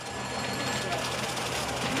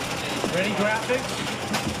Ready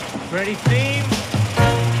graphics? Ready theme?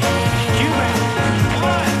 Cue back.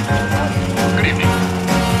 Good evening.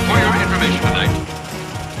 For your information tonight.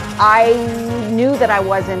 I knew that I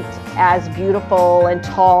wasn't as beautiful and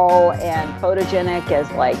tall and photogenic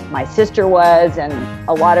as like my sister was and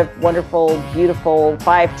a lot of wonderful, beautiful,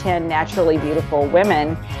 5'10", naturally beautiful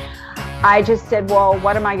women. I just said, well,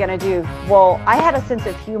 what am I going to do? Well, I had a sense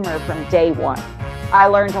of humor from day one. I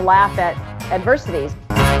learned to laugh at adversities.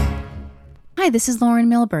 Hi, this is Lauren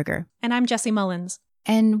Milberger. And I'm Jessie Mullins.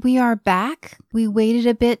 And we are back. We waited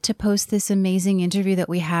a bit to post this amazing interview that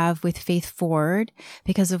we have with Faith Ford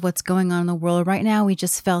because of what's going on in the world right now. We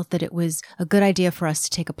just felt that it was a good idea for us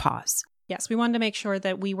to take a pause. Yes, we wanted to make sure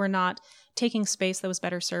that we were not taking space that was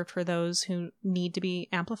better served for those who need to be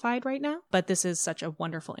amplified right now. But this is such a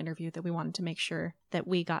wonderful interview that we wanted to make sure that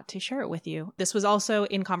we got to share it with you. This was also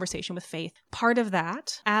in conversation with Faith. Part of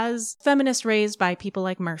that, as feminists raised by people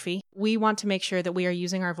like Murphy, we want to make sure that we are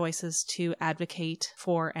using our voices to advocate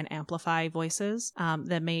for and amplify voices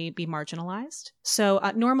that may be marginalized. So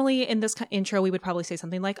normally in this intro, we would probably say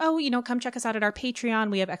something like, oh, come check us out at our Patreon.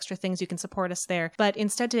 We have extra things. You can support us there. But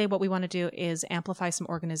instead today, what we want to do is amplify some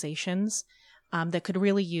organizations that could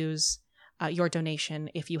really use your donation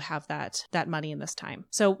if you have that money in this time.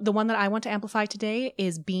 So the one that I want to amplify today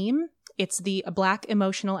is BEAM. It's the Black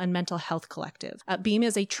Emotional and Mental Health Collective. BEAM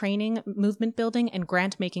is a training, movement building, and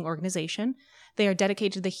grant-making organization. They are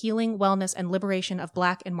dedicated to the healing, wellness, and liberation of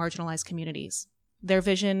Black and marginalized communities. Their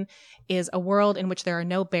vision is a world in which there are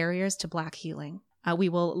no barriers to Black healing. We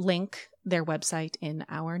will link their website in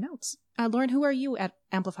our notes. Lauren, who are you at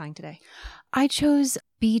amplifying today? I chose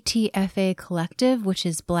BTFA Collective, which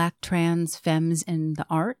is Black Trans Femmes in the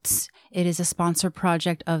Arts. It is a sponsored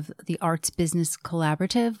project of the Arts Business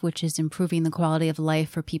Collaborative, which is improving the quality of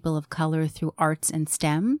life for people of color through arts and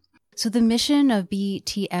STEM. So the mission of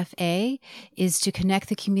BTFA is to connect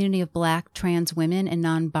the community of Black trans women and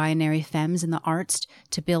non-binary femmes in the arts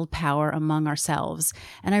to build power among ourselves.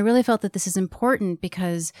 And I really felt that this is important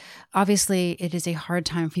because obviously it is a hard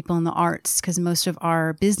time for people in the arts because most of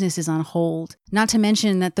our business is on hold. Not to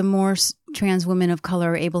mention that the more trans women of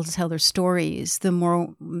color are able to tell their stories, the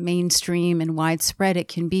more mainstream and widespread it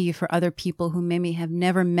can be for other people who maybe have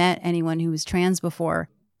never met anyone who is trans before.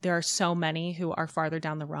 There are so many who are farther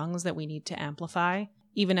down the rungs that we need to amplify.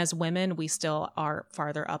 Even as women, we still are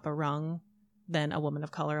farther up a rung than a woman of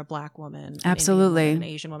color, a Black woman, absolutely, an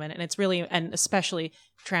Asian woman. And it's really, and especially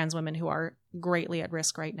trans women who are greatly at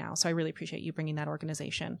risk right now. So I really appreciate you bringing that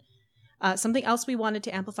organization. Something else we wanted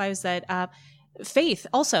to amplify is that Faith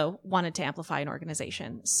also wanted to amplify an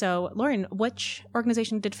organization. So Lauren, which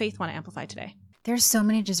organization did Faith want to amplify today? There's so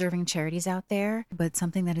many deserving charities out there, but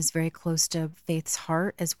something that is very close to Faith's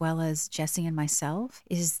heart, as well as Jessie and myself,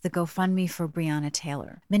 is the GoFundMe for Breonna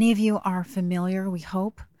Taylor. Many of you are familiar, we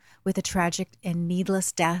hope, with the tragic and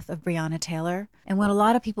needless death of Breonna Taylor. And what a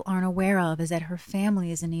lot of people aren't aware of is that her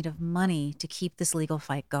family is in need of money to keep this legal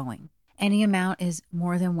fight going. Any amount is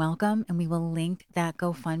more than welcome, and we will link that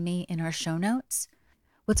GoFundMe in our show notes.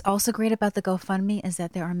 What's also great about the GoFundMe is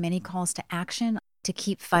that there are many calls to action to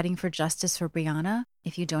keep fighting for justice for Breonna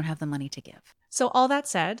if you don't have the money to give. So all that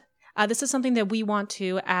said, this is something that we want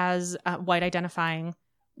to, as white identifying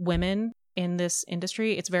women in this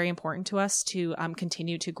industry, it's very important to us to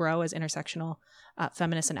continue to grow as intersectional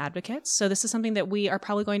feminists and advocates. So this is something that we are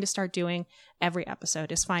probably going to start doing every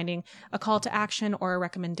episode, is finding a call to action or a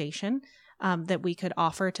recommendation that we could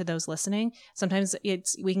offer to those listening. Sometimes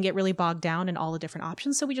we can get really bogged down in all the different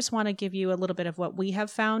options. So we just want to give you a little bit of what we have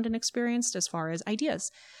found and experienced as far as ideas.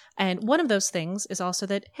 And one of those things is also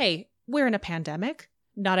that, hey, we're in a pandemic.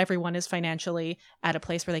 Not everyone is financially at a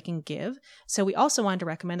place where they can give. So we also wanted to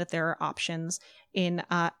recommend that there are options in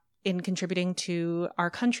contributing to our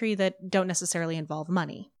country that don't necessarily involve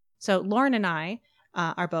money. So Lauren and I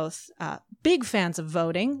are both big fans of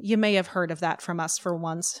voting. You may have heard of that from us for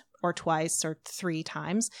once or twice or 3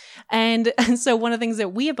 times. And so one of the things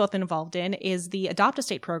that we have both been involved in is the Adopt a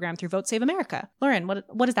State program through Vote Save America. Lauren,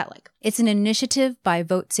 what is that like? It's an initiative by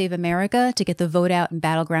Vote Save America to get the vote out in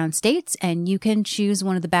battleground states, and you can choose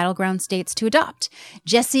one of the battleground states to adopt.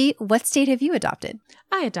 Jessie, what state have you adopted?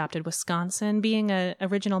 I adopted Wisconsin. Being an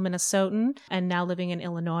original Minnesotan and now living in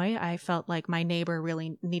Illinois, I felt like my neighbor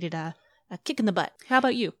really needed a kick in the butt. How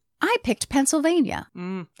about you? I picked Pennsylvania.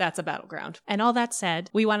 That's a battleground. And all that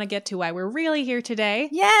said, we want to get to why we're really here today.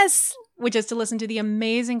 Yes. Which is to listen to the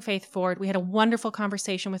amazing Faith Ford. We had a wonderful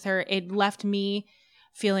conversation with her. It left me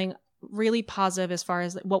feeling really positive as far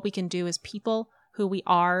as what we can do as people, who we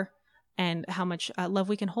are, and how much love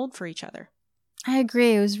we can hold for each other. I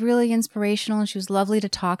agree. It was really inspirational and she was lovely to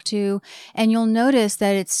talk to. And you'll notice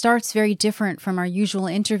that it starts very different from our usual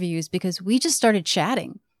interviews because we just started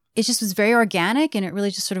chatting. It just was very organic and it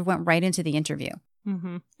really just sort of went right into the interview.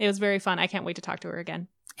 Mm-hmm. It was very fun. I can't wait to talk to her again.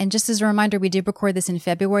 And just as a reminder, we did record this in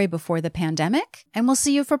February before the pandemic, and we'll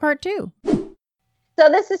see you for part 2. So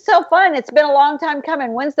this is so fun. It's been a long time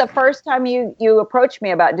coming. When's the first time you approached me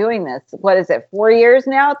about doing this? What is it, 4 years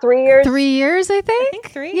now? 3 years? 3 years, I think. I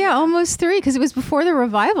think 3. Yeah, almost 3, because it was before the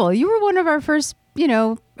revival. You were one of our first,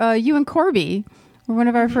 you and Corby were one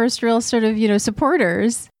of our first real sort of,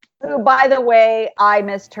 supporters. Who, by the way, I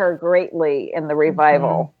missed her greatly in the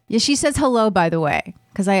revival. Yeah, she says hello, by the way,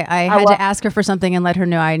 because I had to ask her for something and let her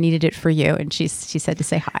know I needed it for you. And she said to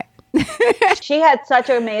say hi. She had such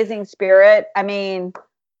an amazing spirit. I mean,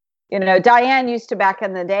 Diane used to, back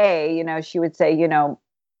in the day, she would say,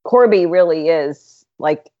 Corby really is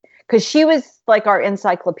like, because she was like our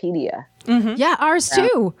encyclopedia. Mm-hmm. Yeah, ours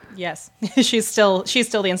too. Yes. she's still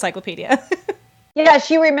the encyclopedia. Yeah,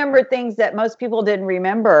 she remembered things that most people didn't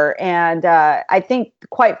remember. And I think,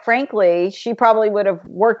 quite frankly, she probably would have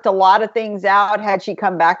worked a lot of things out had she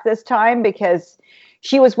come back this time, because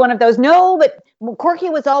she was one of those, no, but Corky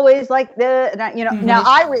was always like Mm-hmm. Now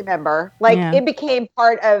I remember, It became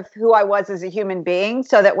part of who I was as a human being.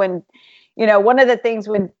 So that when, one of the things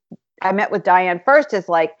when I met with Diane first is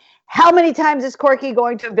like, how many times is Corky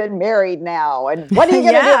going to have been married now? And what are you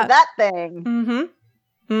going to do with that thing? Mm-hmm.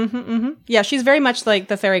 Mm-hmm, mm-hmm. Yeah, she's very much like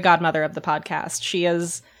the fairy godmother of the podcast. She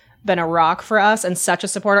has been a rock for us and such a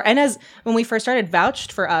supporter. And as when we first started,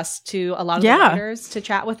 vouched for us to a lot of the writers to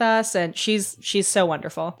chat with us. And she's so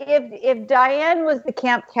wonderful. If Diane was the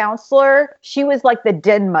camp counselor, she was like the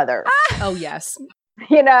den mother. Oh, yes.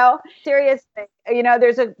 Seriously,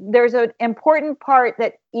 there's an important part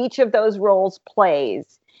that each of those roles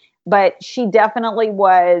plays, but she definitely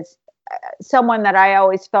was someone that I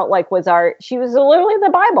always felt like she was literally the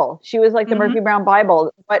Bible. She was like the Murphy Brown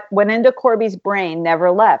Bible. What went into Corby's brain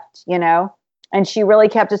never left, and she really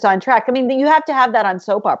kept us on track. I mean, you have to have that on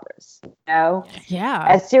soap operas, Yeah.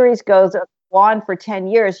 As series goes on for 10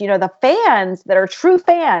 years, the fans that are true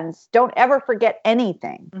fans don't ever forget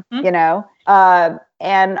anything,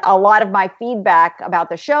 and a lot of my feedback about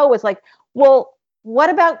the show was like, well,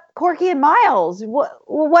 what about Corky and Miles?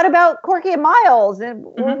 What about Corky and Miles? And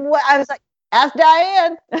I was like, ask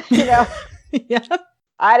Diane, Yeah.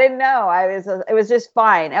 I didn't know. It was just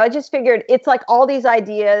fine. I just figured it's like all these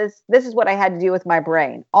ideas. This is what I had to do with my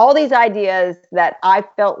brain. All these ideas that I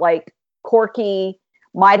felt like Corky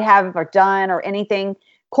might have or done or anything.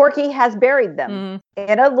 Corky has buried them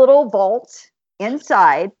in a little vault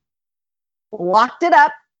inside, locked it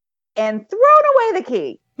up, and thrown away the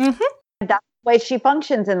key. Mm-hmm. That's the way she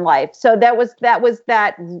functions in life. So that was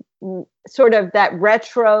that sort of that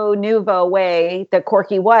retro nouveau way that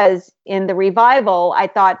Corky was in the revival. I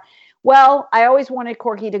thought, well, I always wanted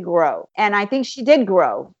Corky to grow. And I think she did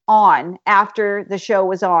grow on after the show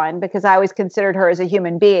was on, because I always considered her as a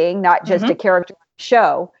human being, not just a character on the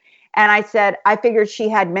show. And I said, I figured she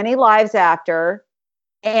had many lives after,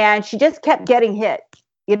 and she just kept getting hit,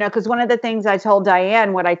 because one of the things I told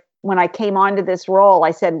Diane when I came onto this role,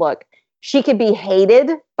 I said, look, she could be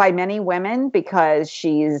hated by many women because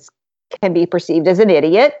can be perceived as an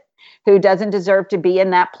idiot who doesn't deserve to be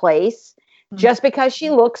in that place just because she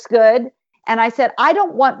looks good. And I said, I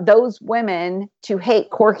don't want those women to hate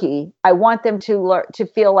Corky. I want them to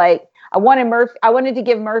feel like I wanted to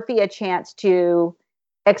give Murphy a chance to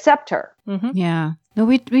accept her. Mm-hmm. Yeah. No,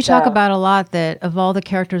 we talk about a lot that of all the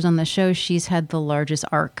characters on the show, she's had the largest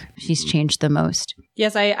arc. She's changed the most.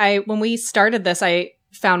 Yes, I when we started this, I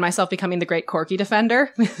found myself becoming the great Corky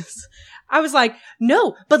defender. I was like,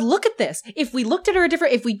 no, but look at this. If we looked at her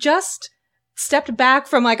if we just stepped back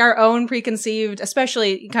from like our own preconceived,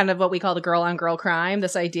 especially kind of what we call the girl on girl crime,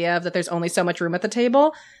 this idea of that there's only so much room at the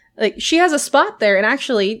table. Like, she has a spot there, and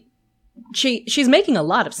actually she's making a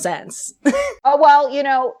lot of sense. Oh,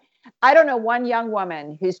 well, I don't know one young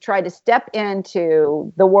woman who's tried to step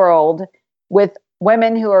into the world with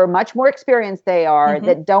women who are much more experienced they are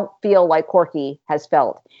that don't feel like Corky has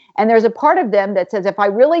felt. And there's a part of them that says, if I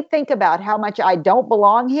really think about how much I don't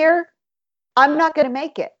belong here, I'm not going to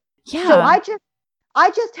make it. Yeah. So I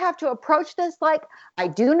just have to approach this like, I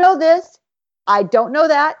do know this, I don't know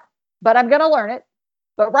that, but I'm going to learn it.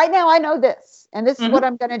 But right now I know this, and this is what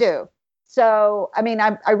I'm going to do. So, I mean,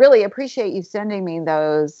 I really appreciate you sending me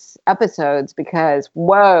those episodes, because,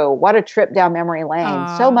 whoa, what a trip down memory lane.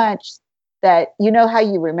 Aww. So much that how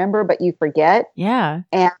you remember, but you forget. Yeah.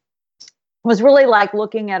 And it was really like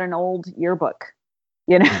looking at an old yearbook,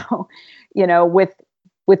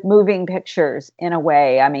 with moving pictures in a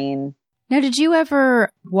way. I mean, Now, did you ever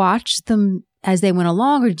watch them as they went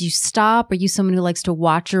along, or did you stop? Are you someone who likes to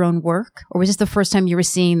watch your own work, or was this the first time you were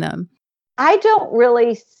seeing them? I don't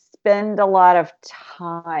really spend a lot of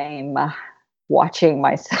time watching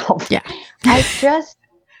myself. Yeah.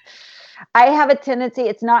 I have a tendency,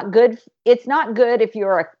 it's not good if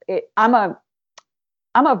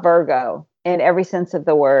I'm a Virgo in every sense of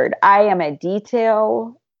the word. I am a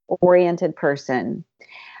detail oriented person.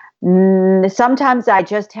 Sometimes I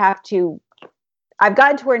just have to, I've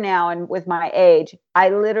gotten to where now, and with my age, I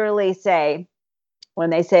literally say,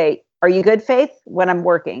 when they say, "Are you good, Faith?" when I'm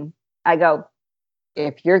working, I go,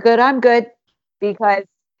 "If you're good, I'm good." Because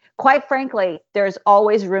quite frankly, there's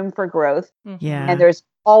always room for growth. Yeah. And there's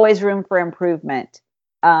always room for improvement.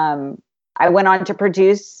 I went on to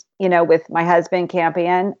produce, with my husband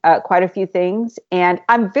Campion, quite a few things. And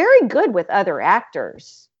I'm very good with other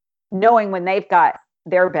actors, knowing when they've got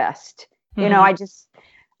their best. I just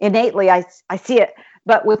innately, I see it.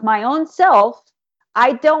 But with my own self,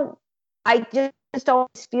 I just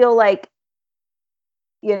always feel like,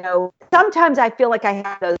 sometimes I feel like I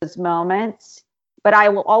have those moments, but I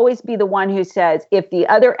will always be the one who says, if the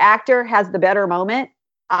other actor has the better moment,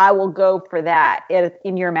 I will go for that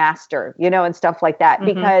in your master, and stuff like that.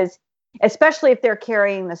 Mm-hmm. Because especially if they're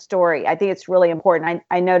carrying the story, I think it's really important.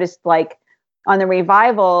 I noticed, like, on the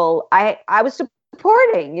revival, I was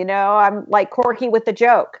supporting, I'm like Corky with the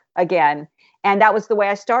joke again. And that was the way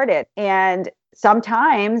I started. And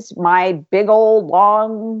sometimes my big old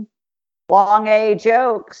long A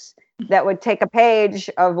jokes that would take a page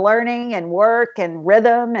of learning and work and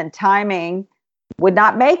rhythm and timing would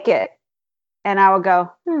not make it. And I would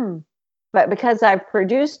go, but because I've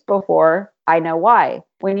produced before, I know why.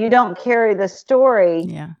 When you don't carry the story,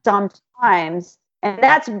 sometimes, and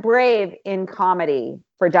that's brave in comedy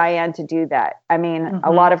for Diane to do that. I mean,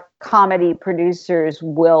 a lot of comedy producers they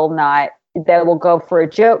will go for a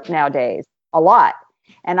joke nowadays, a lot.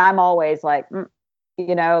 And I'm always like,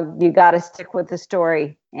 you got to stick with the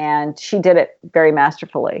story. And she did it very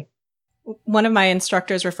masterfully. One of my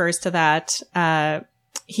instructors refers to that.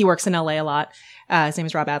 He works in LA a lot. His name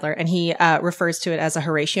is Rob Adler, and he refers to it as a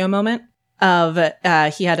Horatio moment. He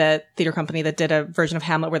had a theater company that did a version of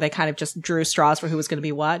Hamlet where they kind of just drew straws for who was going to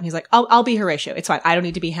be what. And he's like, I'll be Horatio. It's fine. I don't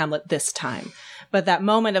need to be Hamlet this time. But that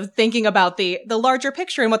moment of thinking about the larger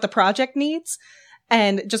picture and what the project needs,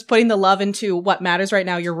 and just putting the love into what matters right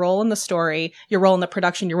now, your role in the story, your role in the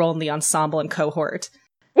production, your role in the ensemble and cohort.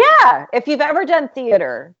 Yeah. If you've ever done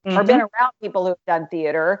theater or been around people who've done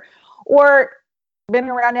theater, or been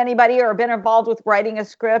around anybody or been involved with writing a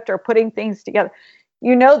script or putting things together,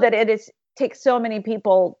 that it takes so many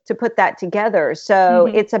people to put that together. So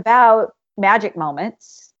it's about magic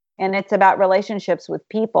moments, and it's about relationships with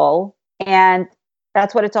people. And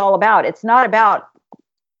that's what it's all about. It's not about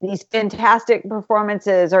these fantastic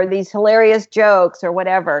performances or these hilarious jokes or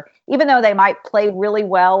whatever. Even though they might play really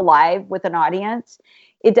well live with an audience,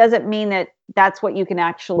 it doesn't mean that that's what you can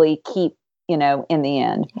actually keep, in the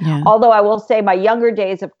end. Yeah. Although I will say my younger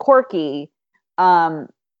days of Corky,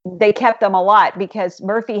 they kept them a lot because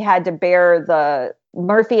Murphy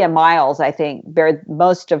and Miles, I think, bear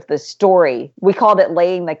most of the story. We called it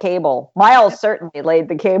laying the cable. Miles certainly laid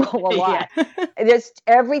the cable a lot. Just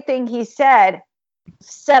everything he said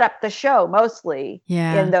set up the show mostly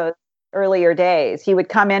in those earlier days. He would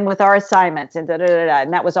come in with our assignments and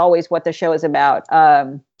and that was always what the show is about.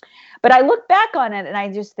 But I look back on it and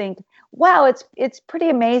I just think, wow, it's pretty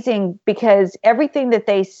amazing, because everything that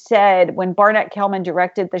they said when Barnett Kellman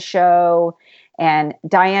directed the show and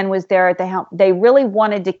Diane was there at the helm, they really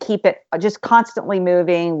wanted to keep it just constantly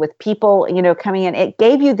moving with people, coming in. It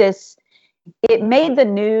gave you this, it made the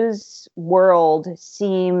news world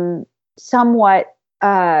seem somewhat,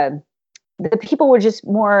 the people were just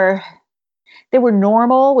more, they were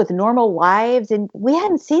normal with normal lives. And we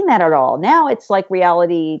hadn't seen that at all. Now it's like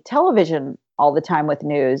reality television all the time with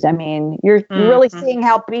news. I mean, you're really seeing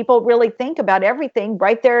how people really think about everything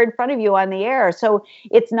right there in front of you on the air. So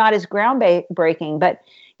it's not as groundbreaking. But,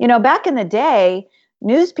 back in the day,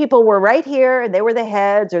 news people were right here, and they were the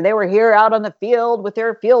heads, or they were here out on the field with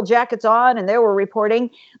their field jackets on, and they were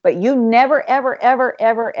reporting. But you never, ever, ever,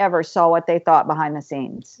 ever, ever saw what they thought behind the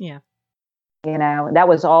scenes. Yeah. That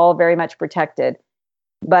was all very much protected.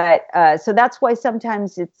 But so that's why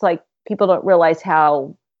sometimes it's like people don't realize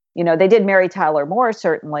how, they did Mary Tyler Moore,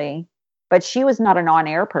 certainly, but she was not an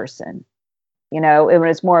on-air person. It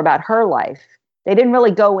was more about her life. They didn't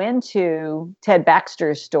really go into Ted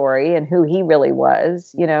Baxter's story and who he really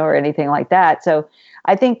was, or anything like that. So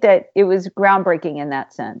I think that it was groundbreaking in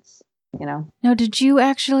that sense. you know. Now, did you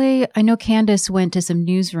actually, I know Candace went to some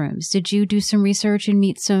newsrooms. Did you do some research and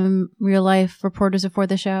meet some real life reporters before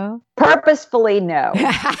the show? Purposefully, no.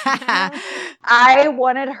 I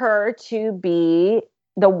wanted her to be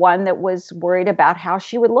the one that was worried about how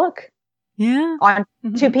she would look on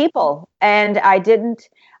to people. And I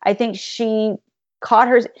think she caught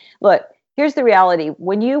her. Look, here's the reality.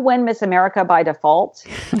 When you win Miss America by default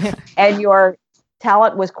and your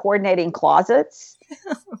talent was coordinating closets,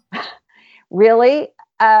 really,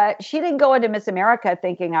 she didn't go into Miss America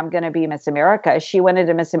thinking I'm going to be Miss America. She went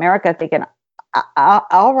into Miss America thinking,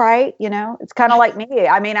 all right, you know, it's kind of like me.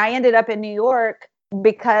 I mean, I ended up in New York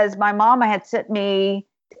because my mama had sent me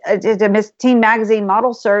to Miss Teen Magazine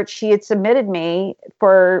model search. She had submitted me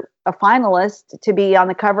for a finalist to be on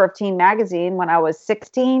the cover of Teen Magazine when I was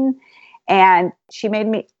 16. And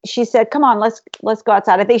she said, come on, let's go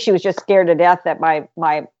outside. I think she was just scared to death that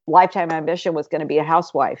my lifetime ambition was going to be a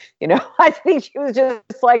housewife. You know, I think she was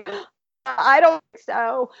just like, I don't think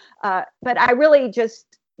so. But I really just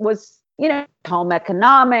was, you know, home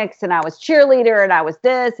economics, and I was cheerleader, and I was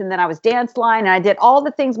this, and then I was dance line, and I did all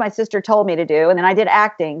the things my sister told me to do. And then I did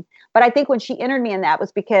acting. But I think when she entered me in that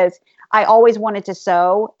was because I always wanted to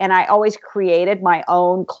sew, and I always created my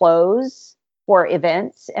own clothes for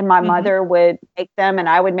events, and my mother would make them and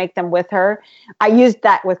I would make them with her. I used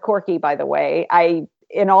that with Corky, by the way.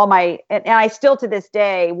 And I still to this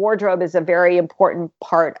day, wardrobe is a very important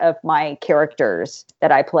part of my characters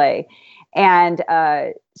that I play. And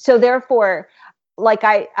so therefore, like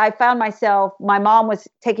I found myself, my mom was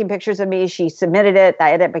taking pictures of me. She submitted it.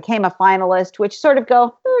 It became a finalist, which sort of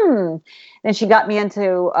go, Then she got me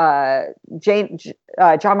into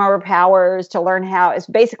John Marber Powers to learn how, it's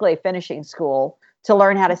basically a finishing school, to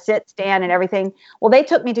learn how to sit, stand, and everything. Well, they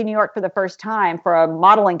took me to New York for the first time for a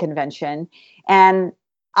modeling convention. And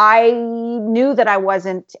I knew that I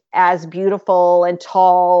wasn't as beautiful and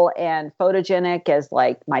tall and photogenic as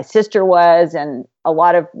like my sister was, and a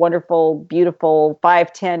lot of wonderful, beautiful,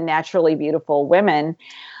 5'10", naturally beautiful women.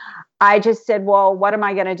 I just said, well, what am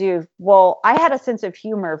I going to do? Well, I had a sense of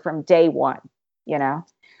humor from day one, you know,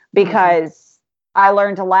 because I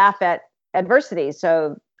learned to laugh at adversity.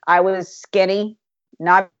 So I was skinny,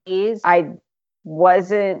 not easy. I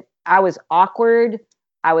was awkward.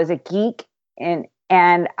 I was a geek, and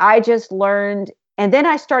I just learned. And then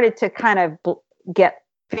I started to kind of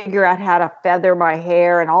figure out how to feather my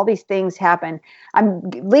hair, and all these things happen. I'm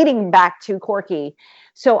leading back to Corky.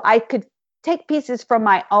 So I could take pieces from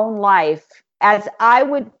my own life as I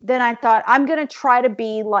would. Then I thought, I'm going to try to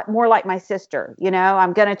be more like my sister. You know,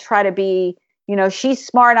 I'm going to try to be, you know, she's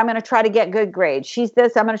smart. I'm going to try to get good grades. She's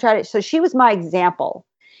this, I'm going to try to. So she was my example.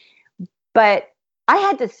 But I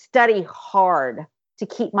had to study hard to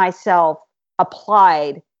keep myself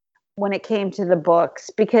applied when it came to the books,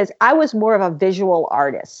 because I was more of a visual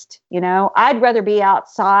artist. You know, I'd rather be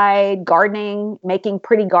outside gardening, making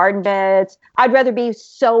pretty garden beds. I'd rather be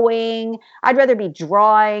sewing. I'd rather be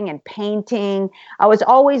drawing and painting. I was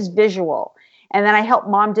always visual. And then I helped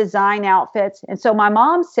mom design outfits. And so my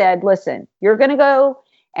mom said, listen, you're going to go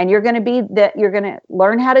and you're going to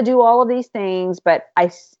learn how to do all of these things. But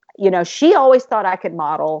she always thought I could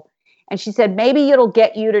model. And she said, maybe it'll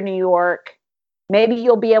get you to New York. Maybe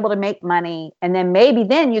you'll be able to make money. And then maybe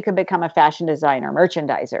then you can become a fashion designer,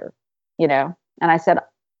 merchandiser, you know? And I said,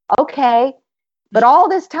 okay. But all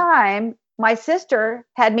this time, my sister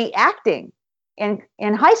had me acting in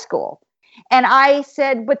high school. And I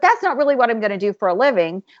said, but that's not really what I'm going to do for a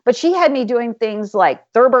living. But she had me doing things like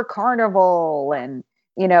Thurber Carnival and,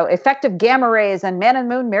 you know, Effective Gamma Rays and Man in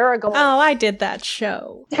the Moon Marigold. Oh, I did that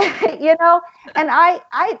show. You know, and I,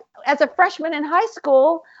 as a freshman in high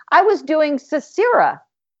school, I was doing Sasira,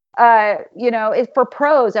 for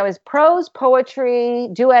prose. I was prose, poetry,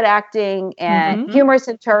 duet acting, and humorous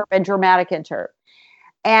interp and dramatic interp.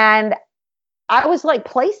 And I was like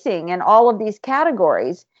placing in all of these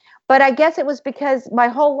categories. But I guess it was because my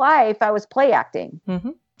whole life I was play acting.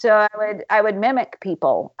 So I would mimic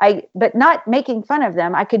people, but not making fun of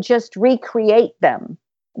them. I could just recreate them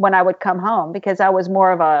when I would come home, because I was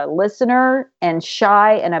more of a listener and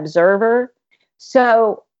shy and observer.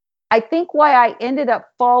 So I think why I ended up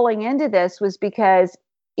falling into this was because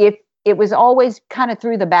it was always kind of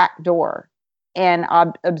through the back door and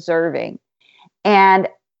observing. And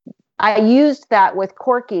I used that with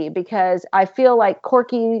Corky because I feel like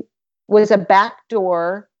Corky was a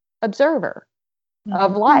backdoor observer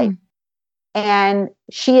of life. And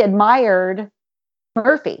she admired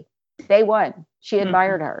Murphy day one. She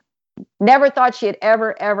admired her. Never thought she'd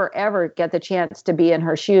ever, ever, ever get the chance to be in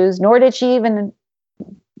her shoes, nor did she even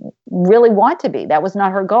really want to be. That was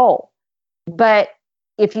not her goal. But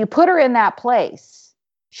if you put her in that place,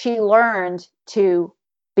 she learned to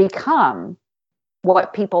become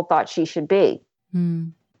what people thought she should be.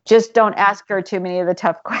 Just don't ask her too many of the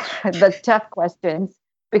tough questions,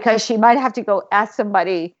 because she might have to go ask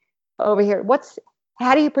somebody over here.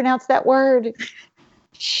 How do you pronounce that word?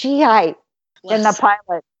 Shiite in the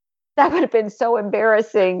pilot. That would have been so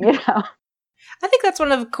embarrassing, you know. I think that's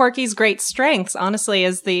one of Corky's great strengths, honestly,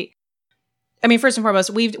 is first and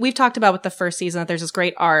foremost, we've talked about with the first season that there's this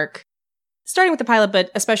great arc, starting with the pilot, but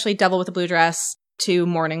especially Devil with the Blue Dress to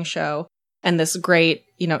Morning Show, and this great,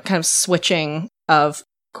 kind of switching of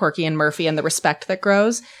Corky and Murphy and the respect that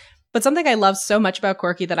grows. But something I love so much about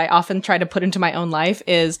Corky that I often try to put into my own life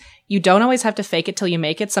is you don't always have to fake it till you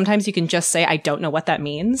make it. Sometimes you can just say, I don't know what that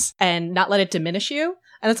means, and not let it diminish you.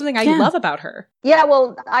 And that's something I love about her. Yeah,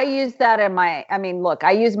 well, I use that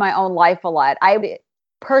I use my own life a lot. I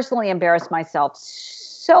personally embarrass myself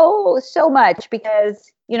so much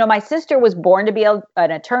because, my sister was born to be an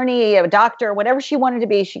attorney, a doctor, whatever she wanted to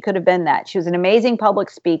be, she could have been that. She was an amazing public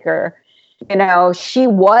speaker. She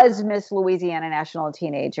was Miss Louisiana National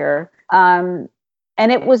Teenager. And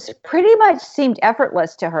it was pretty much seemed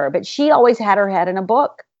effortless to her, but she always had her head in a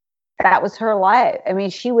book. That was her life.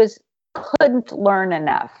 She couldn't learn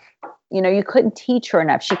enough. You couldn't teach her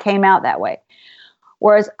enough. She came out that way.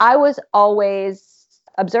 Whereas I was always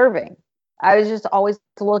observing. I was just always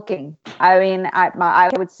looking. I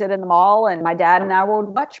would sit in the mall, and my dad and I would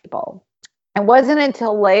watch people. It wasn't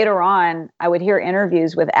until later on I would hear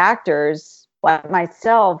interviews with actors like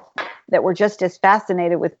myself that were just as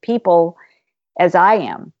fascinated with people as I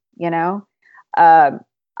am. I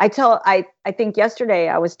think yesterday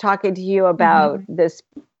I was talking to you about this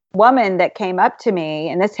woman that came up to me,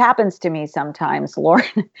 and this happens to me sometimes,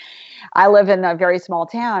 Lauren. I live in a very small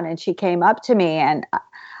town, and she came up to me, and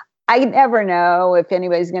I never know if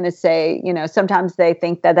anybody's going to say, sometimes they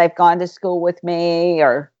think that they've gone to school with me,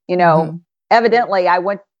 or, evidently I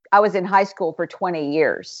was in high school for 20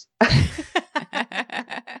 years.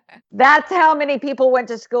 That's how many people went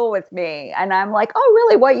to school with me. And I'm like, oh,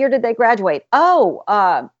 really? What year did they graduate? Oh,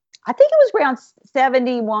 I think it was around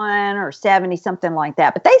 71 or 70, something like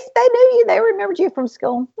that. But they knew you. They remembered you from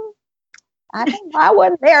school. I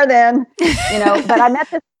wasn't there then, but I met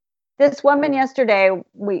this woman yesterday.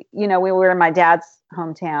 We were in my dad's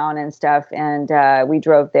hometown and stuff, and we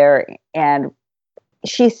drove there, and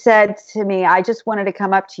she said to me, I just wanted to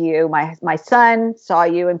come up to you. My son saw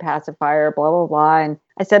you in Pacifier, blah, blah, blah. And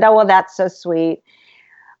I said, oh, well, that's so sweet.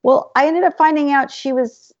 Well, I ended up finding out she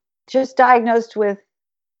was just diagnosed with,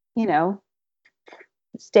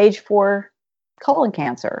 stage 4 colon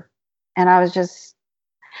cancer. And I was just,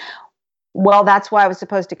 well, that's why I was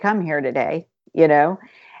supposed to come here today,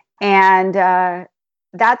 And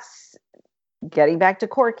that's getting back to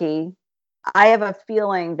Corky. I have a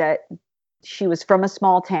feeling that she was from a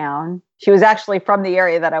small town. She was actually from the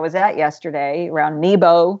area that I was at yesterday, around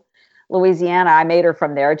Nebo, Louisiana. I made her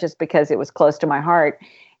from there just because it was close to my heart.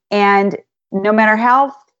 And no matter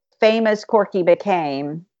how famous Corky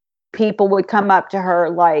became, people would come up to her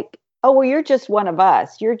like, oh, well, you're just one of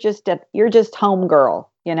us. You're just home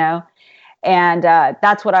girl, And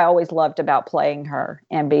that's what I always loved about playing her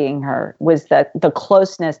and being her, was the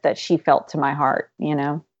closeness that she felt to my heart,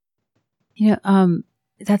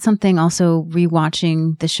 That's something also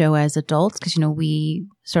rewatching the show as adults, because, we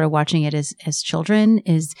started watching it as children,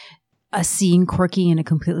 is seeing Corky in a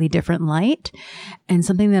completely different light. And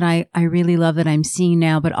something that I really love that I'm seeing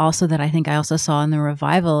now, but also that I think I also saw in the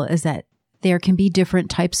revival, is that there can be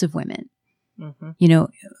different types of women.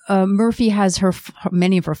 Murphy has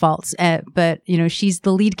many of her faults, but she's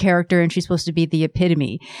the lead character and she's supposed to be the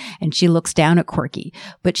epitome, and she looks down at Corky,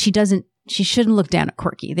 but she shouldn't look down at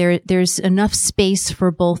Corky. There's enough space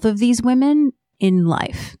for both of these women in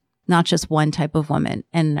life, not just one type of woman.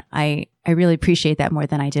 And I really appreciate that more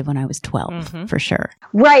than I did when I was 12, for sure.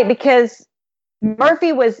 Right. Because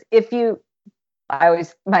Murphy was,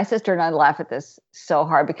 my sister and I laugh at this so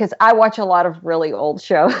hard because I watch a lot of really old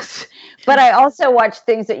shows, but I also watch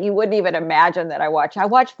things that you wouldn't even imagine that I watch. I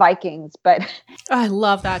watch Vikings, but I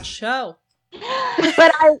love that show.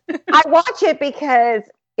 But I watch it because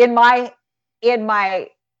in my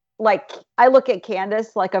like, I look at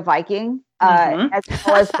Candace like a Viking, as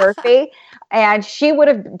well as Murphy, and she would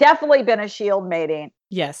have definitely been a shield mating.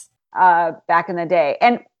 Yes. Back in the day.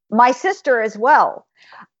 And my sister as well.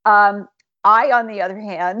 I, on the other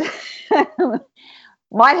hand,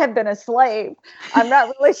 might have been a slave. I'm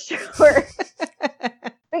not really sure.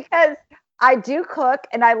 Because I do cook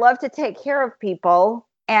and I love to take care of people.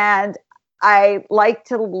 And I like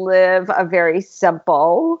to live a very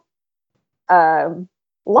simple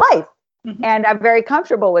life. And I'm very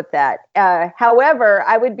comfortable with that. However,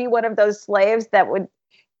 I would be one of those slaves that would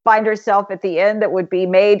find herself at the end that would be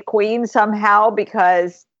made queen somehow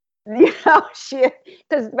because,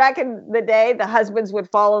 because back in the day, the husbands would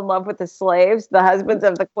fall in love with the slaves, the husbands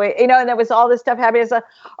of the queen, and there was all this stuff happening. So,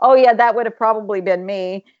 oh yeah, that would have probably been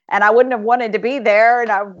me. And I wouldn't have wanted to be there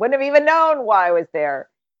and I wouldn't have even known why I was there,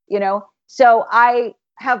 So I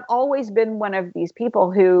have always been one of these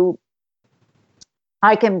people who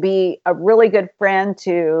I can be a really good friend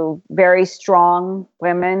to very strong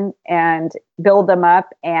women and build them up.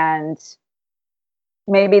 And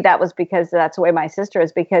maybe that was because that's the way my sister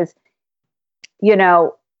is, because,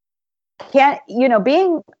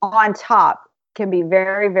 being on top can be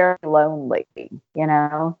very, very lonely.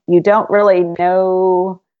 You don't really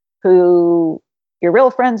know who your real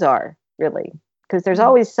friends are, really, because there's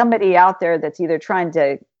always somebody out there that's either trying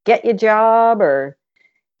to get you a job or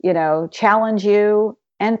challenge you.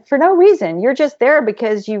 And for no reason, you're just there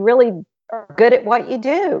because you really are good at what you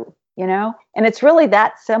do, and it's really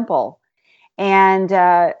that simple. And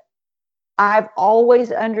I've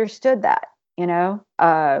always understood that,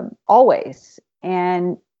 always,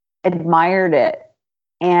 and admired it.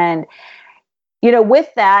 And, with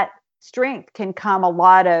that strength can come a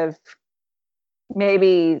lot of,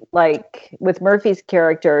 maybe like with Murphy's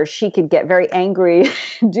character, she could get very angry,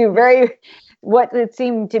 do what it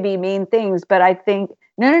seemed to be mean things. But I think,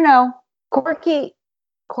 no. Corky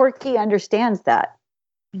understands that.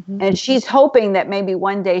 Mm-hmm. And she's hoping that maybe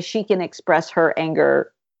one day she can express her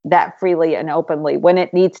anger that freely and openly when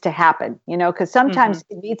it needs to happen, because sometimes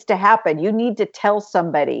it needs to happen. You need to tell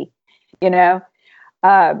somebody, and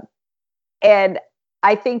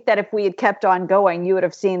I think that if we had kept on going, you would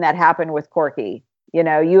have seen that happen with Corky. You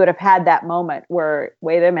would have had that moment where,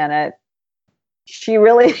 wait a minute, she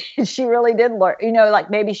really did learn, like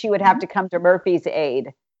maybe she would have to come to Murphy's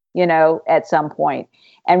aid, at some point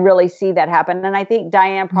and really see that happen. And I think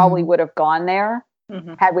Diane probably would have gone there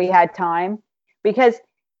had we had time, because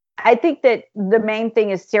I think that the main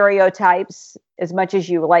thing is stereotypes. As much as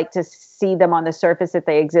you like to see them on the surface, if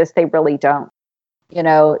they exist, they really don't.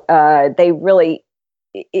 They really,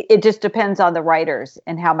 it just depends on the writers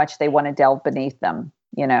and how much they want to delve beneath them,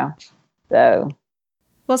 so.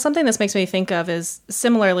 Well, something this makes me think of is,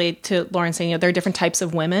 similarly to Lauren saying, there are different types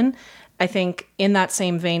of women. I think in that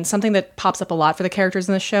same vein, something that pops up a lot for the characters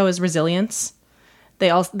in the show is resilience. They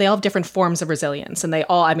all have different forms of resilience, and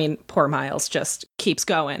poor Miles just keeps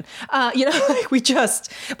going. We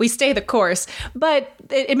stay the course. But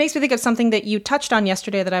it makes me think of something that you touched on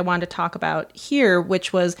yesterday that I wanted to talk about here,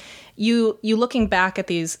 which was you looking back at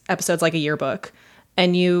these episodes like a yearbook,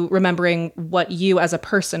 and you remembering what you as a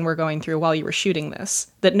person were going through while you were shooting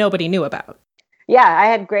this that nobody knew about. Yeah, I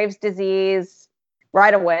had Graves' disease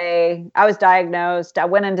right away. I was diagnosed. I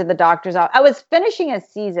went into the doctor's office. I was finishing a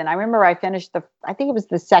season. I remember I finished I think it was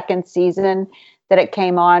the second season that it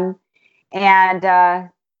came on. And I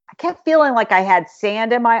kept feeling like I had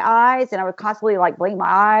sand in my eyes, and I would constantly blink my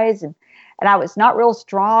eyes, and I was not real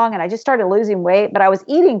strong. And I just started losing weight, but I was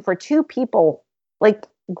eating for two people, like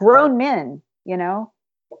grown men,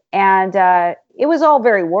 and it was all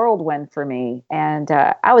very whirlwind for me. And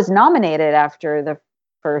I was nominated after the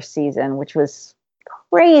first season, which was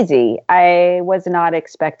crazy. I was not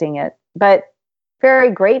expecting it, but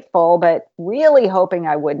very grateful, but really hoping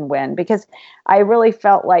I wouldn't win, because I really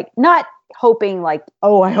felt not hoping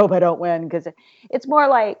oh, I hope I don't win, because it's more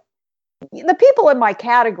like the people in my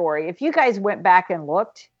category, if you guys went back and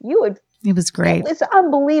looked, you would. It was great. It's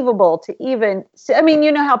unbelievable to even,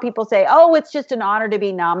 how people say, oh, it's just an honor to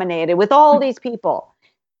be nominated with all these people.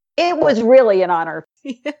 It was really an honor.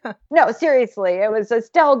 Yeah. No, seriously. It was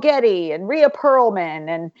Estelle Getty and Rhea Perlman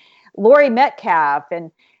and Laurie Metcalf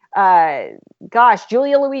and,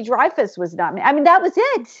 Julia Louis-Dreyfus was nominated. That was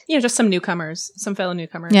it. Just some fellow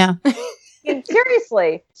newcomers. Yeah.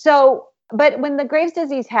 Seriously. So, but when the Graves'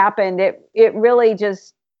 disease happened, it really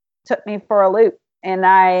just took me for a loop. And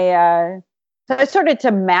I started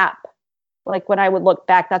to map, when I would look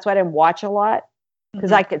back. That's why I didn't watch a lot,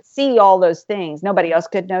 because I could see all those things. Nobody else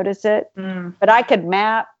could notice it, but I could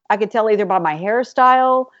map. I could tell either by my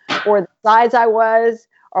hairstyle or the size I was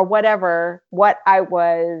or whatever, what I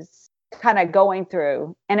was kind of going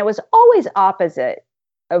through. And it was always opposite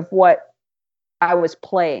of what I was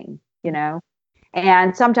playing,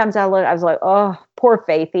 And sometimes I was like, oh, poor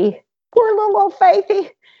Faithy, poor little old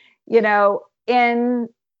Faithy,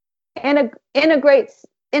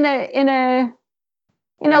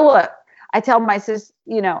 look, I tell my sister,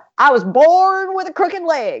 I was born with a crooked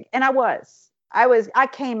leg, and I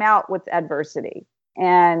came out with adversity.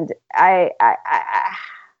 And I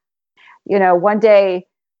one day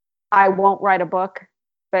I won't write a book,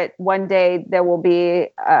 but one day there will be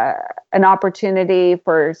an opportunity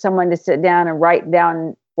for someone to sit down and write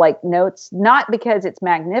down like notes, not because it's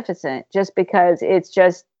magnificent, just because it's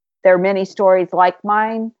just, there are many stories like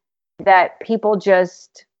mine that people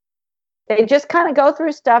just, they just kind of go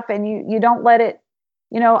through stuff, and you don't let it,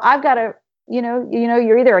 I've got to,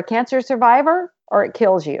 you're either a cancer survivor or it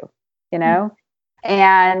kills you,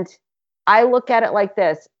 and I look at it like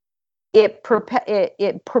this. It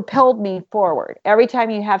propelled me forward. Every time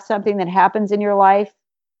you have something that happens in your life,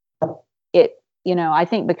 I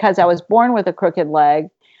think because I was born with a crooked leg,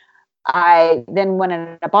 I then went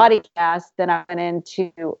in a body cast, then I went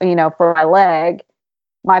into, for my leg.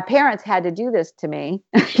 My parents had to do this to me.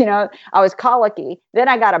 I was colicky. Then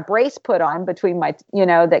I got a brace put on between my,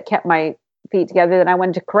 that kept my feet together. Then I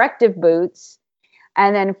went to corrective boots.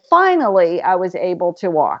 And then finally I was able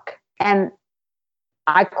to walk. And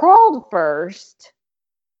I crawled first,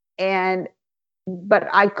 but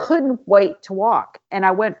I couldn't wait to walk. And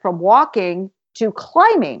I went from walking to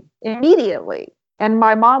climbing immediately. And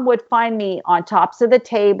my mom would find me on tops of the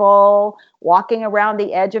table, walking around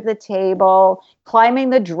the edge of the table,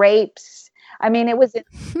 climbing the drapes. I mean, it was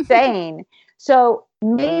insane. So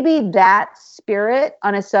maybe that spirit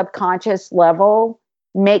on a subconscious level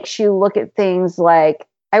makes you look at things like,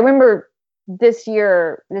 I remember this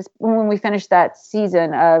year, when we finished that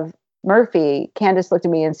season of Murphy, Candace looked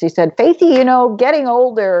at me and she said, Faithy, getting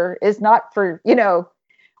older is not for,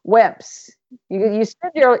 wimps. You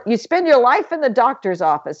spend your life in the doctor's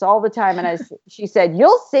office all the time. And she said,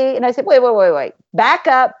 you'll see. And I said, wait, back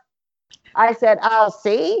up. I said, I'll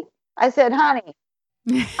see. I said, honey,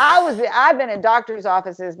 I've been in doctor's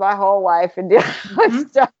offices my whole life and doing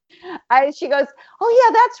stuff. She goes, oh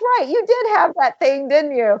yeah, that's right. You did have that thing,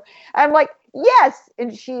 didn't you? I'm like, yes.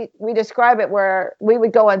 And we describe it where we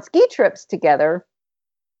would go on ski trips together.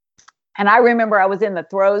 And I remember I was in the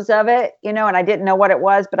throes of it, and I didn't know what it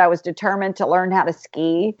was, but I was determined to learn how to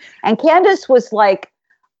ski. And Candace was like,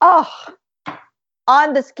 oh,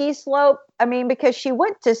 on the ski slope. I mean, because she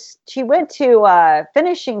went to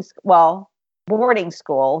boarding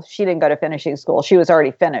school. She didn't go to finishing school. She was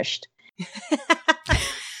already finished.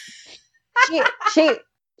 She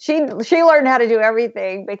learned how to do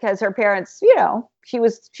everything because her parents, she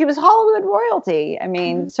was Hollywood royalty. I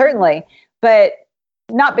mean, certainly, but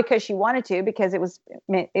not because she wanted to, because it was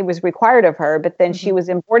required of her. But then she was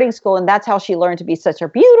in boarding school, and that's how she learned to be such a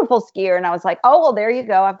beautiful skier. And I was like, oh, well, there you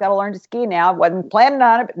go. I've got to learn to ski now. I wasn't planning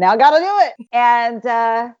on it, but now I got to do it. And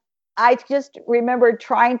I just remember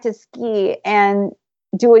trying to ski and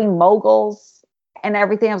doing moguls and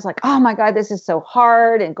everything. I was like, oh my God, this is so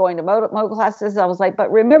hard. And going to mogul classes, I was like,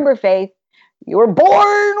 but remember, Faith, you were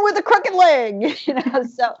born with a crooked leg,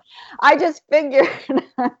 So I just figured,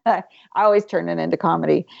 I always turn it into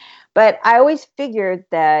comedy, but I always figured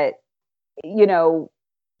that, in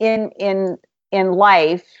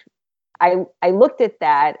life, I looked at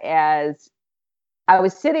that as I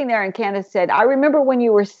was sitting there, and Candace said, I remember when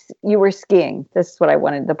you were skiing. This is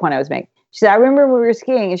the point I was making. She said, I remember when we were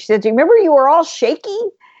skiing, and she said, do you remember you were all shaky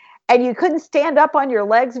and you couldn't stand up on your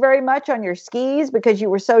legs very much on your skis because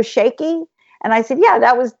you were so shaky? And I said, yeah,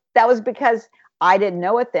 that was because I didn't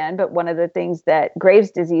know it then. But one of the things that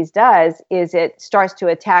Graves' disease does is it starts to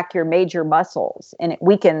attack your major muscles and it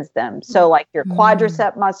weakens them. So like your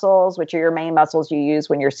quadricep muscles, which are your main muscles you use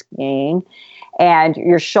when you're skiing, and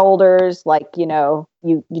your shoulders, like, you're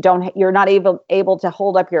not able to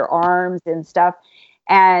hold up your arms and stuff.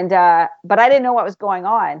 And, but I didn't know what was going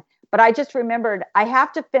on. But I just remembered I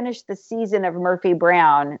have to finish the season of Murphy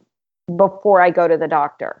Brown before I go to the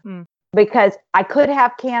doctor. Because I could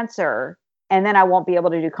have cancer and then I won't be able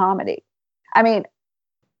to do comedy. I mean,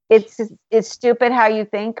 it's stupid how you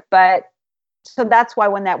think, but so that's why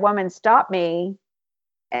when that woman stopped me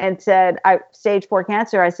and said, stage 4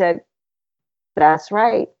 cancer, I said, that's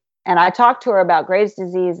right. And I talked to her about Graves'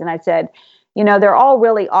 disease, and I said, they're all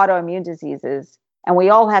really autoimmune diseases, and we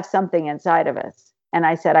all have something inside of us. And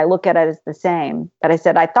I said, I look at it as the same, but I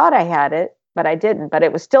said, I thought I had it, but I didn't, but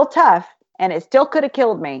it was still tough. And it still could have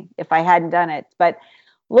killed me if I hadn't done it. But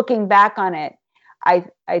looking back on it, I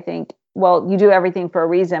think, well, you do everything for a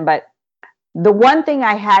reason. But the one thing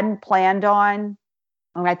I hadn't planned on,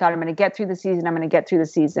 and I thought I'm going to get through the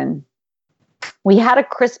season. We had a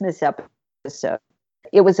Christmas episode.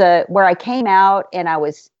 It was where I came out, and I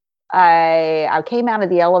came out of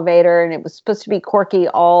the elevator, and it was supposed to be Corky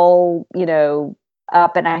all,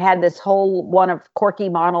 up. And I had this whole one of Corky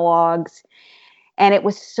monologues. And it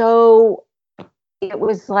was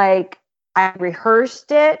like, I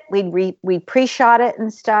rehearsed it. We pre-shot it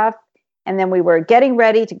and stuff. And then we were getting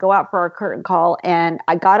ready to go out for our curtain call. And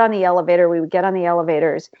I got on the elevator. We would get on the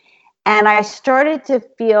elevators. And I started to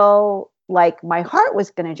feel like my heart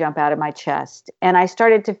was going to jump out of my chest. And I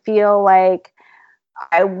started to feel like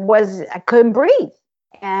I couldn't breathe.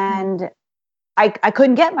 And I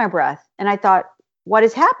couldn't get my breath. And I thought, what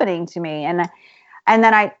is happening to me? And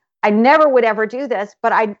then I never would ever do this,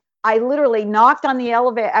 but I literally knocked on the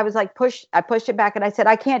elevator. I was like, I pushed it back and I said,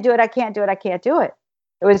 I can't do it. I can't do it. I can't do it.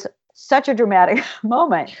 It was such a dramatic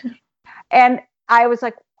moment. And I was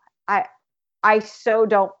like, I so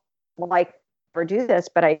don't like or do this,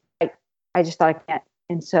 but I just thought I can't.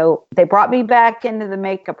 And so they brought me back into the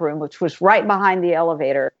makeup room, which was right behind the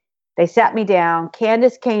elevator. They sat me down.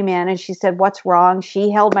 Candace came in and she said, what's wrong? She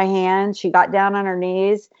held my hand. She got down on her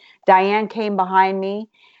knees. Diane came behind me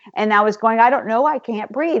and I was going, I don't know. I can't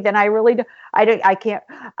breathe. And I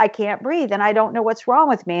can't breathe. And I don't know what's wrong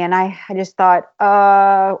with me. And I just thought,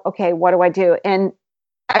 okay, what do I do? And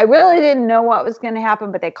I really didn't know what was going to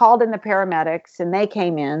happen, but they called in the paramedics and they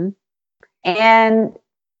came in and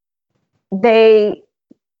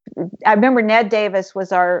I remember Ned Davis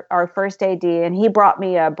was our first AD, and he brought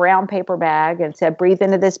me a brown paper bag and said, breathe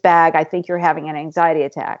into this bag. I think you're having an anxiety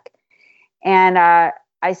attack. And I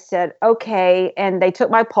said, okay. And they took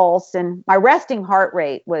my pulse, and my resting heart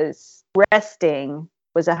rate was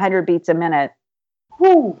 100 beats a minute.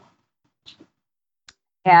 Whew.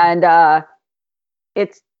 And that's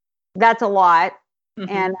a lot.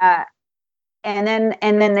 Mm-hmm.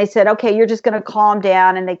 And then they said, okay, you're just going to calm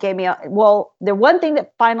down. And they gave me the one thing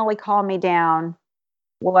that finally calmed me down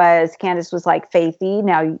was Candace was like, Faithy,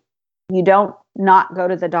 now you don't not go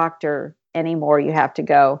to the doctor anymore. You have to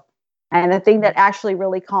go. And the thing that actually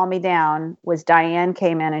really calmed me down was Diane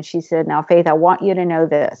came in and she said, now, Faith, I want you to know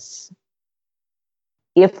this.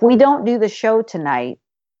 If we don't do the show tonight,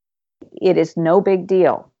 it is no big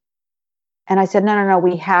deal. And I said, no,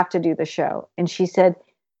 we have to do the show. And she said,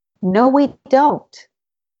 no, we don't.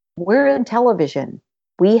 We're in television.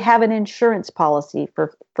 We have an insurance policy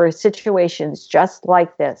for situations just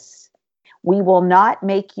like this. We will not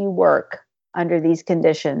make you work under these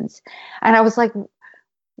conditions. And I was like,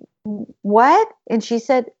 what? And she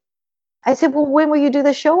said, I said, well, when will you do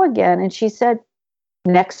the show again? And she said,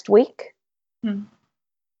 next week. Hmm.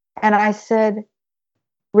 And I said,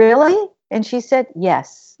 really? And she said,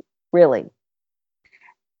 yes, really.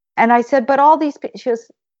 And I said, but all these, she goes,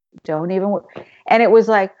 don't even work. And it was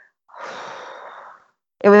like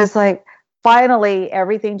finally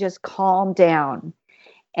everything just calmed down,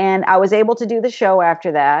 and I was able to do the show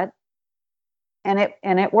after that, and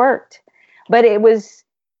it worked. But it was,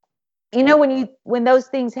 when those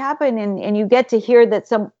things happen and you get to hear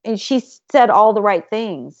that and she said all the right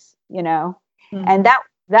things, mm-hmm. And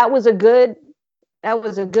that was a good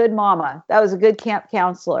mama. That was a good camp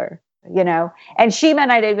counselor, and she may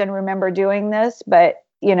not even remember doing this, but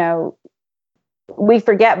we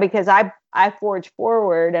forget because I forge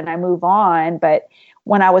forward and I move on. But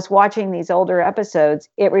when I was watching these older episodes,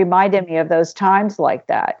 it reminded me of those times like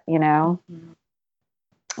that, Mm-hmm.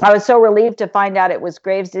 I was so relieved to find out it was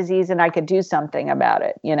Graves' disease and I could do something about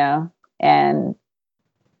it,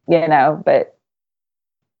 but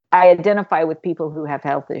I identify with people who have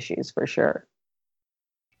health issues for sure.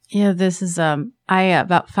 Yeah, this is,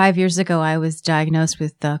 about 5 years ago, I was diagnosed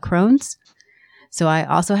with Crohn's. So I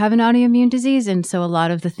also have an autoimmune disease. And so a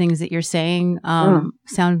lot of the things that you're saying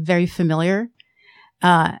sound very familiar.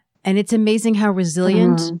 And it's amazing how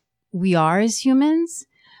resilient we are as humans,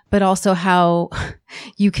 but also how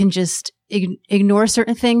you can just ignore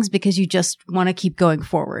certain things because you just want to keep going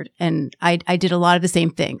forward. And I did a lot of the same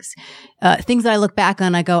things. Things that I look back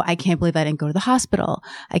on, I go, I can't believe I didn't go to the hospital.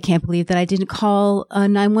 I can't believe that I didn't call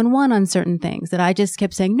 911 on certain things, that I just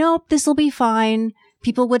kept saying, nope, this will be fine.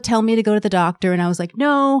 People would tell me to go to the doctor and I was like,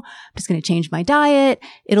 no, I'm just going to change my diet.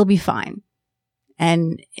 It'll be fine.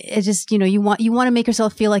 And it just, you want to make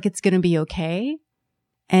yourself feel like it's going to be okay.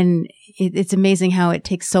 And it's amazing how it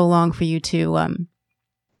takes so long for you to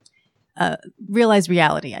realize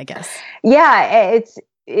reality, I guess. Yeah,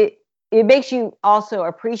 it makes you also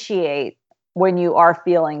appreciate when you are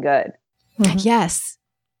feeling good. Mm-hmm. Yes.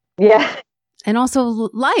 Yeah. And also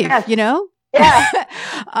life, yes.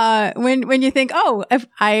 Yeah. When you think,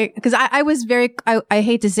 because I was I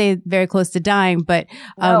hate to say very close to dying, but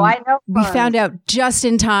no, I know we found out just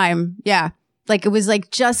in time. Yeah. Like it was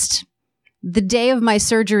like just the day of my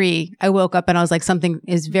surgery, I woke up and I was like, something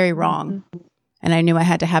is very wrong. Mm-hmm. And I knew I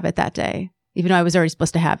had to have it that day, even though I was already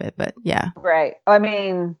supposed to have it, but yeah. Right. I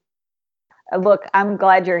mean, look, I'm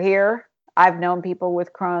glad you're here. I've known people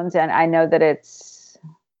with Crohn's and I know that it's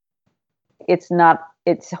not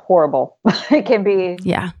it's horrible. It can be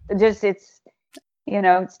Yeah. just, it's,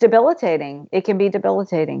 it's debilitating. It can be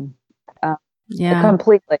debilitating. Yeah.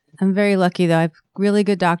 Completely. I'm very lucky though. I have really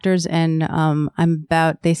good doctors and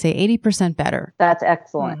they say 80% better. That's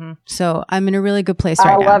excellent. Mm-hmm. So I'm in a really good place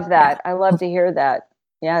right now. I love that. I love to hear that.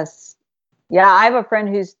 Yes. Yeah. I have a friend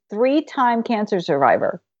who's 3-time cancer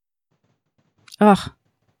survivor. Oh,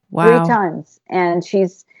 wow. 3 times. And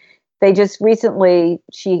they just recently,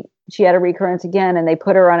 she had a recurrence again and they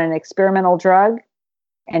put her on an experimental drug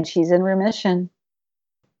and she's in remission.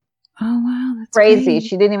 Oh, wow. That's crazy. great.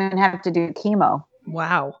 She didn't even have to do chemo.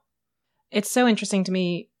 Wow. It's so interesting to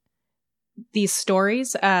me, these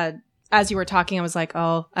stories. As you were talking, I was like,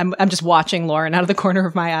 oh, I'm just watching Lauren out of the corner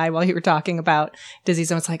of my eye while you were talking about disease.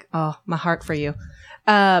 And it's like, oh, my heart for you.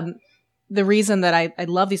 The reason that I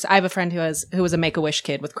love these, I have a friend who was a Make-A-Wish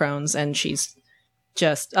kid with Crohn's, and she's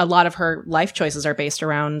just, a lot of her life choices are based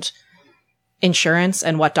around insurance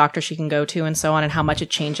and what doctor she can go to and so on, and how much it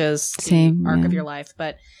changes the arc of your life.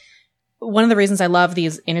 But one of the reasons I love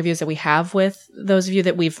these interviews that we have with those of you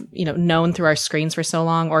that we've, known through our screens for so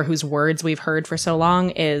long, or whose words we've heard for so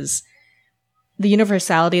long, is the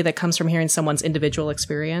universality that comes from hearing someone's individual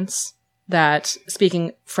experience. That,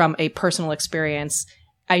 speaking from a personal experience,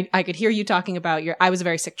 I could hear you talking about I was a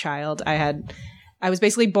very sick child. I was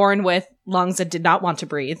basically born with lungs that did not want to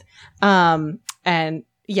breathe. And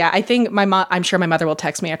yeah, I think I'm sure my mother will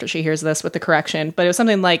text me after she hears this with the correction, but it was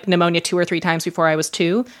something like pneumonia 2 or 3 times before I was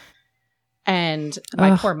 2. And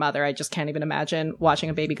my poor mother, I just can't even imagine watching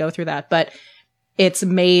a baby go through that. But it's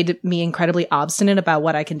made me incredibly obstinate about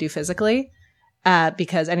what I can do physically.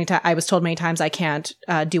 Because anytime I was told many times I can't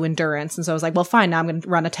do endurance. And so I was like, well, fine, now I'm going to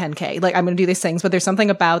run a 10K. Like, I'm going to do these things. But there's something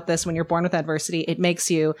about this when you're born with adversity, it makes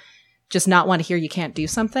you just not want to hear you can't do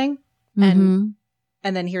something. Mm-hmm.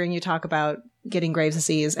 And then hearing you talk about getting Graves'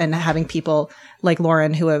 disease and having people like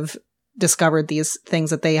Lauren who have discovered these things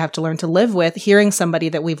that they have to learn to live with, hearing somebody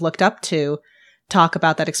that we've looked up to talk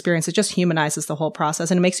about that experience, it just humanizes the whole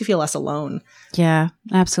process and it makes you feel less alone. Yeah,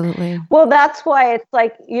 absolutely. Well, that's why it's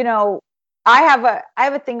like, I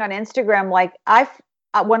have a thing on Instagram. Like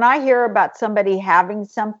when I hear about somebody having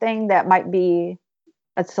something that might be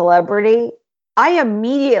a celebrity, I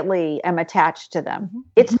immediately am attached to them.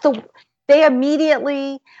 They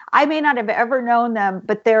immediately, I may not have ever known them,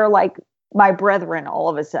 but they're like my brethren all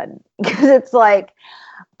of a sudden, because it's like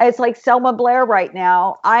Selma Blair right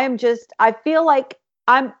now. I feel like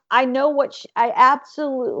I know what I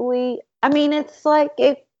absolutely, I mean, it's like,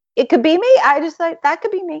 it could be me. I just like, that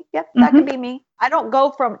could be me. Yep. That could be me. I don't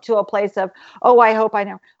go to a place of, oh, I hope I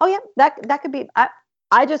know. Oh yeah, that could be,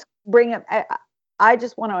 I just bring it. I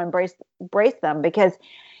just want to embrace them, because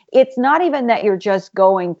it's not even that you're just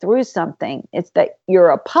going through something. It's that you're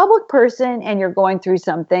a public person and you're going through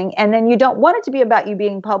something, and then you don't want it to be about you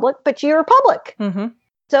being public, but you're public. Mm-hmm.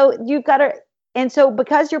 So you've got to, and so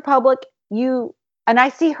because you're public, and I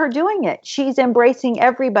see her doing it. She's embracing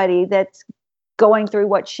everybody that's going through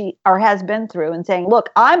what she or has been through, and saying, look,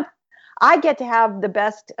 I get to have the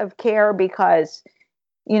best of care because,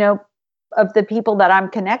 of the people that I'm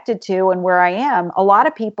connected to and where I am. A lot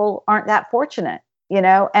of people aren't that fortunate, and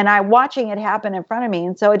I'm watching it happen in front of me.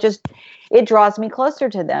 And so it draws me closer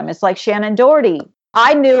to them. It's like Shannon Doherty.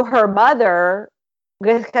 I knew her mother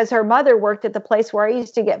because her mother worked at the place where I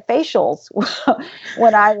used to get facials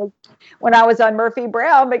when I was on Murphy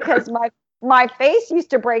Brown, because my face used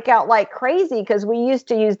to break out like crazy because we used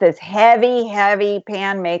to use this heavy, heavy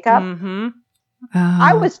pan makeup. Mm-hmm.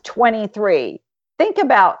 I was 23. Think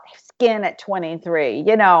about skin at 23.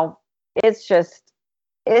 It's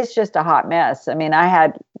just a hot mess. I mean, I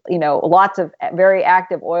had, lots of very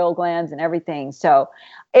active oil glands and everything. So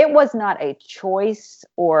it was not a choice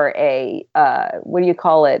or a, a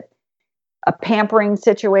pampering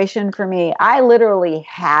situation for me. I literally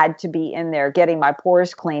had to be in there getting my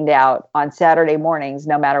pores cleaned out on Saturday mornings,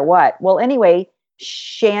 no matter what. Well, anyway,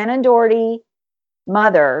 Shannon Doherty,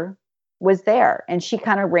 mother, was there, and she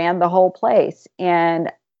kind of ran the whole place.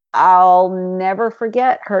 And I'll never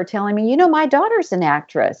forget her telling me, my daughter's an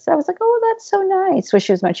actress. I was like, oh, that's so nice. Well,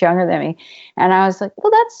 she was much younger than me. And I was like,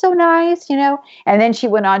 well, that's so nice, And then she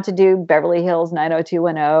went on to do Beverly Hills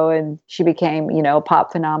 90210, and she became, a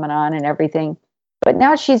pop phenomenon and everything. But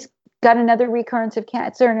now she's got another recurrence of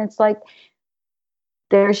cancer, and it's like,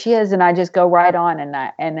 there she is. And I just go right on.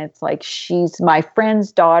 And it's like, she's my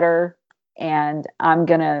friend's daughter, and I'm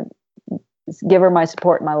going to give her my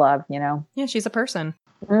support and my love, Yeah, she's a person.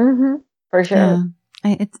 Mm-hmm, for sure.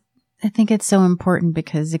 Yeah. I think it's so important,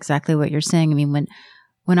 because exactly what you're saying. I mean,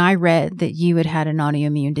 when I read that you had an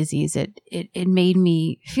autoimmune disease, it made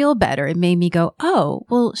me feel better. It made me go, oh,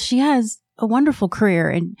 well, she has a wonderful career,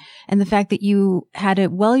 and the fact that you had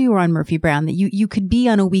it while you were on Murphy Brown, that you could be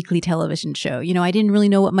on a weekly television show. You know, I didn't really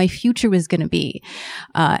know what my future was going to be.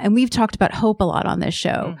 And we've talked about hope a lot on this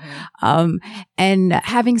show. And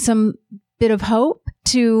having some bit of hope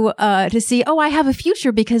to see, oh, I have a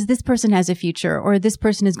future because this person has a future, or this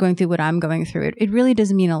person is going through what I'm going through. It really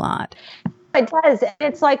does mean a lot. It does.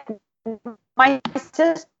 It's like my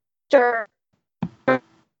sister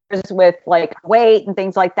with like weight and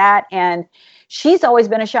things like that. And she's always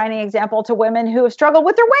been a shining example to women who have struggled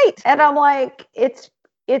with their weight. And I'm like, it's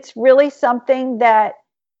really something that,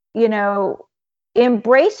 you know,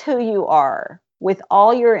 embrace who you are with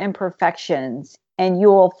all your imperfections, and you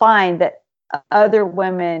will find that other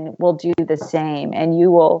women will do the same, and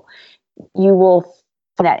you will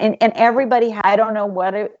that. And everybody, I don't know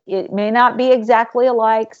what it may not be exactly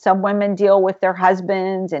alike. Some women deal with their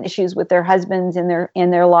husbands and issues with their husbands in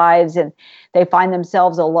their lives, and they find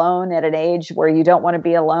themselves alone at an age where you don't want to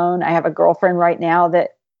be alone. I have a girlfriend right now that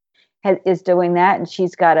is doing that, and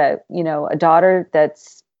she's got a daughter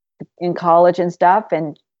that's in college and stuff,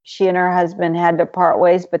 and she and her husband had to part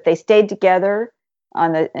ways, but they stayed together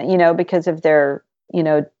on the, because of their,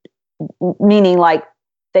 meaning like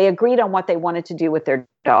they agreed on what they wanted to do with their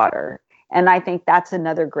daughter. And I think that's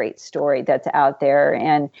another great story that's out there.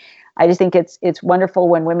 And I just think it's wonderful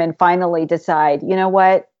when women finally decide, you know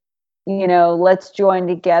what, let's join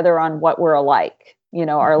together on what we're alike,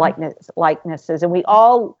 our likenesses. And we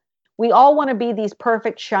all want to be these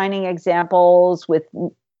perfect shining examples with,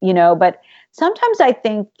 but sometimes I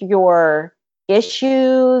think your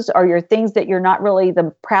issues or your things that you're not really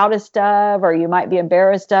the proudest of, or you might be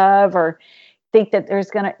embarrassed of, or think that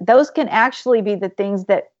those can actually be the things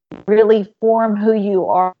that really form who you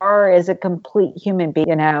are as a complete human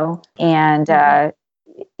being, and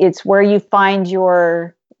it's where you find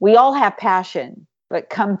we all have passion, but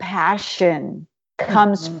compassion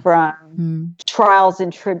comes from trials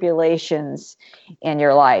and tribulations in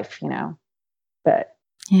your life, but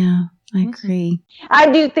yeah, I agree. I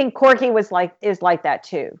do think Corky is like that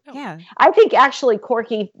too. Yeah. I think actually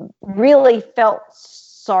Corky really felt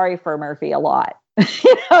sorry for Murphy a lot.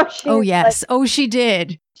 Yes. She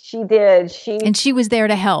did. She did. And she was there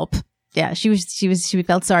to help. Yeah, she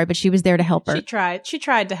felt sorry, but she was there to help her. She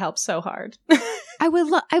tried to help so hard. I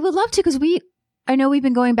would love to, because I know we've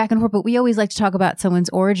been going back and forth, but we always like to talk about someone's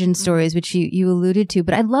origin stories, which you alluded to,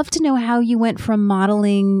 but I'd love to know how you went from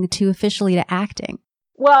modeling to officially to acting.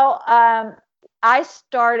 Well, I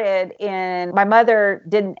started my mother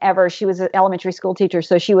she was an elementary school teacher,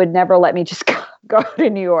 so she would never let me just go to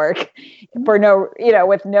New York for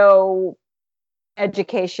with no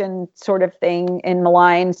education sort of thing in the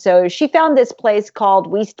line. So she found this place called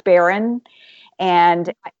West Barron,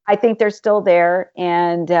 and I think they're still there.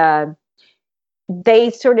 And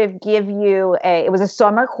they sort of give you it was a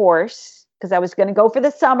summer course, because I was going to go for the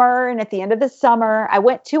summer. And at the end of the summer, I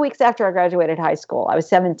went 2 weeks after I graduated high school. I was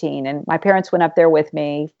 17, and my parents went up there with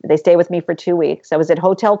me. They stayed with me for 2 weeks. I was at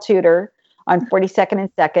Hotel Tudor on 42nd and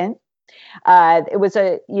 2nd. It was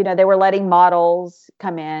they were letting models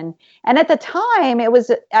come in. And at the time it was,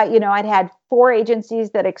 I'd had 4 agencies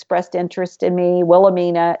that expressed interest in me: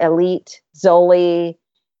 Wilhelmina, Elite, Zoli,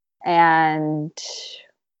 and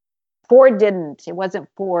Ford didn't. It wasn't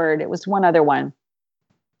Ford. It was one other one.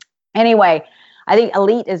 Anyway, I think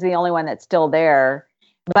Elite is the only one that's still there.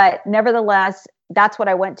 But nevertheless, that's what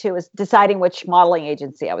I went to, is deciding which modeling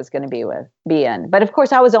agency I was going to be in. But of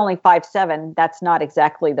course, I was only 5'7". That's not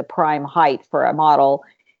exactly the prime height for a model.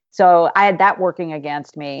 So I had that working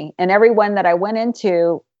against me. And everyone that I went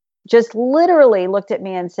into just literally looked at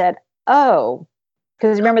me and said, oh,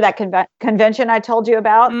 because remember that convention I told you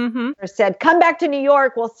about? Mm-hmm. Or said, come back to New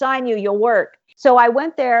York, we'll sign you, you'll work. So I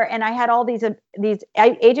went there, and I had all these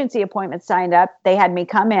agency appointments signed up. They had me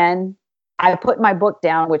come in. I put my book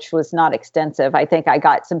down, which was not extensive. I think I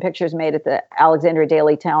got some pictures made at the Alexandria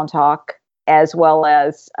Daily Town Talk, as well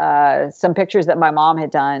as some pictures that my mom had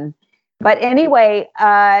done. But anyway,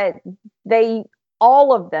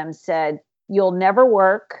 all of them said, you'll never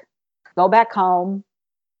work. Go back home.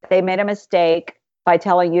 They made a mistake by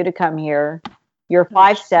telling you to come here. You're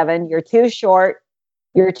 5'7". You're too short.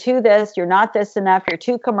 You're too this. You're not this enough. You're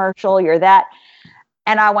too commercial. You're that.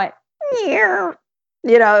 And I went, it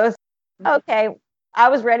was okay. I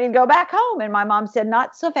was ready to go back home. And my mom said,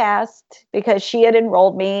 not so fast, because she had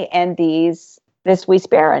enrolled me in this West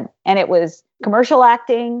Barron. And it was commercial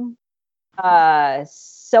acting,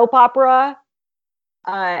 soap opera.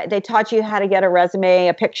 They taught you how to get a resume,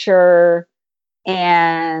 a picture,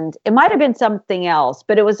 and it might have been something else,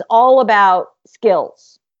 but it was all about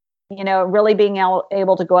skills, really being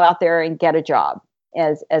able to go out there and get a job.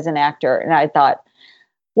 as an actor. And I thought,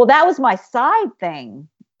 well, that was my side thing.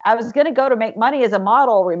 I was going to go to make money as a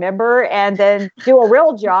model, remember, and then do a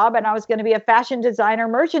real job. And I was going to be a fashion designer,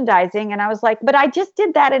 merchandising. And I was like, but I just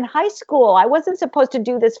did that in high school. I wasn't supposed to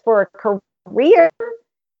do this for a career.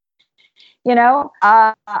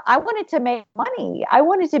 I wanted to make money. I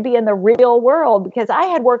wanted to be in the real world because I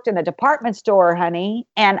had worked in a department store, honey.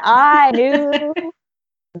 And I knew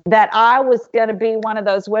that I was going to be one of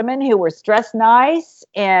those women who were dressed nice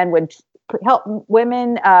and would help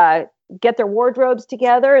women get their wardrobes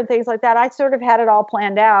together and things like that. I sort of had it all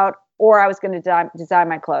planned out, or I was going to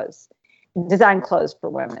design clothes for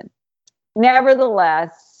women.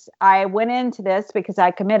 Nevertheless, I went into this because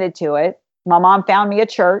I committed to it. My mom found me a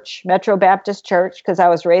church, Metro Baptist Church, because I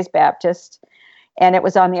was raised Baptist, and it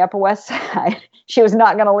was on the Upper West Side. She was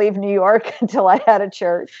not going to leave New York until I had a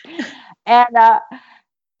church.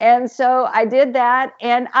 And so I did that,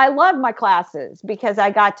 and I loved my classes because I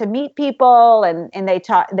got to meet people, and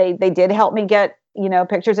they did help me get,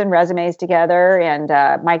 pictures and resumes together. And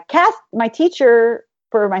my teacher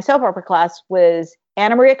for my soap opera class was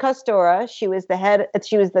Anna Maria Costora. She was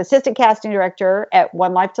the assistant casting director at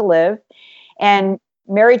One Life to Live. And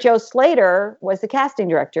Mary Jo Slater was the casting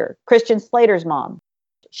director, Christian Slater's mom.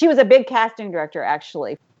 She was a big casting director,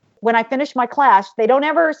 actually. When I finished my class, they don't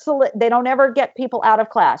ever get people out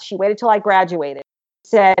of class. She waited till I graduated.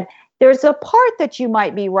 Said, there's a part that you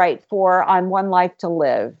might be right for on One Life to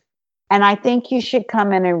Live, and I think you should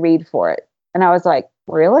come in and read for it. And I was like,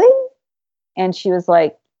 really? And she was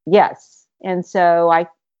like, yes. And so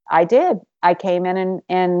I did. I came in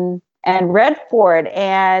and read for it.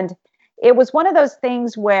 And it was one of those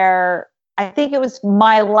things where I think it was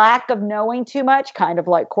my lack of knowing too much, kind of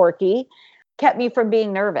like Corky, kept me from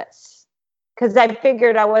being nervous because I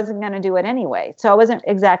figured I wasn't going to do it anyway. So I wasn't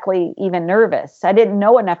exactly even nervous. I didn't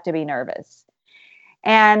know enough to be nervous.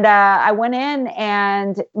 And I went in,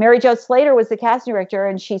 and Mary Jo Slater was the casting director.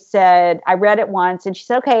 And she said, I read it once, and she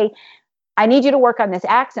said, okay, I need you to work on this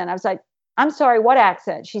accent. I was like, I'm sorry, what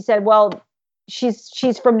accent? She said, well,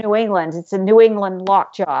 she's from New England. It's a New England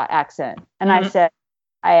lockjaw accent. And I said,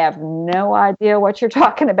 I have no idea what you're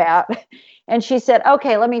talking about. And she said,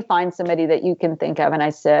 okay, let me find somebody that you can think of. And I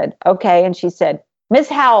said, okay. And she said, Miss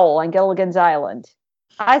Howell on Gilligan's Island.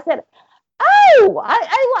 I said, oh,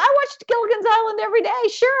 I watched Gilligan's Island every day.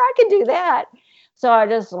 Sure, I can do that. So I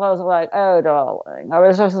just was like, oh, darling. I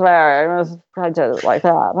was just there. I was trying to like that.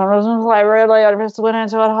 I was just like, really, I just went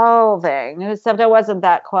into a whole thing. Except I wasn't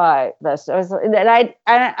that quiet. And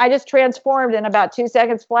I just transformed in about 2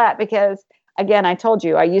 seconds flat because, again, I told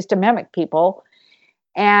you, I used to mimic people.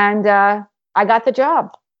 And I got the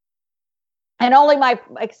job. And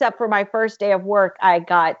except for my first day of work, I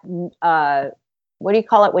got, what do you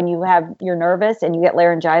call it when you're nervous and you get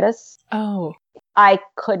laryngitis? Oh. I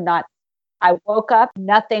could not. I woke up,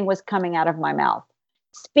 nothing was coming out of my mouth.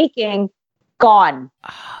 Speaking, gone.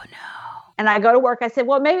 Oh, no. And I go to work. I said,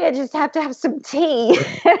 well, maybe I just have to have some tea.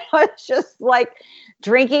 I was just like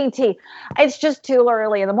drinking tea. It's just too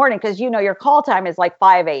early in the morning because, your call time is like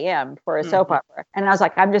 5 a.m. for a soap opera. And I was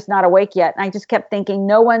like, I'm just not awake yet. And I just kept thinking,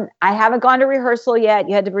 I haven't gone to rehearsal yet.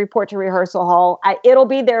 You had to report to rehearsal hall. It'll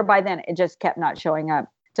be there by then. It just kept not showing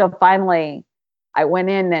up. So finally, I went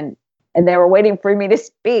in and they were waiting for me to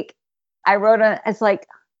speak. I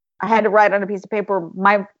I had to write on a piece of paper,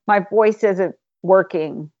 my voice isn't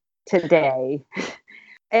working today.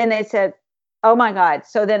 And they said, oh my God.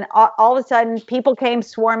 So then all of a sudden people came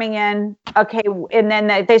swarming in. Okay. And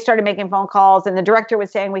then they started making phone calls, and the director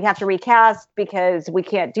was saying, we have to recast because we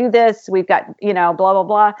can't do this. We've got, blah, blah,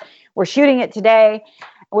 blah. We're shooting it today.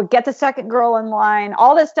 We'll get the second girl in line.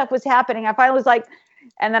 All this stuff was happening. I finally was like,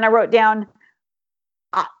 and then I wrote down,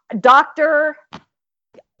 doctor,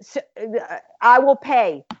 I will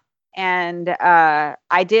pay. And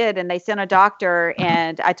I did, and they sent a doctor,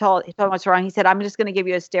 and I told him what's wrong. He said, I'm just going to give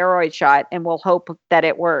you a steroid shot, and we'll hope that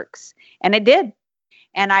it works. And it did.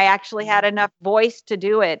 And I actually had enough voice to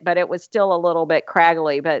do it, but it was still a little bit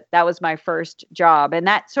craggly. But that was my first job, and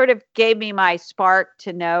that sort of gave me my spark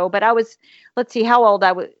to know. But I was, let's see, how old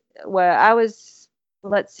I was. Well, I was,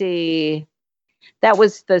 let's see, that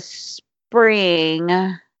was the spring.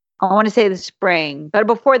 I want to say the spring, but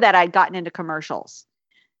before that, I'd gotten into commercials.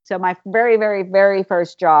 So my very, very, very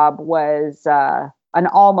first job was an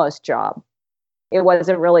almost job. It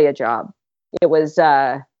wasn't really a job. It was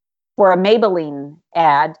for a Maybelline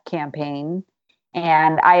ad campaign.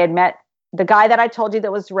 And I had met the guy that I told you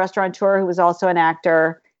that was a restaurateur who was also an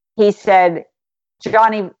actor. He said,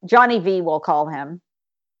 Johnny V, we'll call him.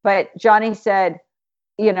 But Johnny said,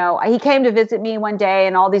 he came to visit me one day,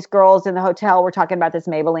 and all these girls in the hotel were talking about this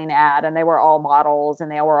Maybelline ad, and they were all models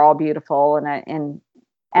and they were all beautiful.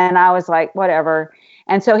 And I was like, whatever.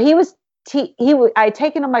 And so I had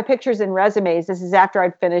taken all my pictures and resumes. This is after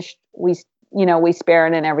I'd finished We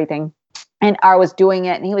Sparin and everything. And I was doing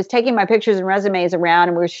it, and he was taking my pictures and resumes around,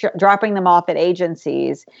 and we were dropping them off at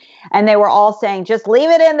agencies. And they were all saying, just leave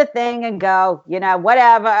it in the thing and go,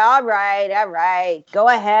 whatever. All right. Go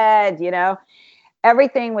ahead.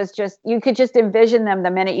 Everything was just, you could just envision them the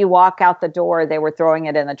minute you walk out the door, they were throwing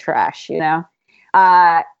it in the trash,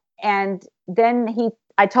 and then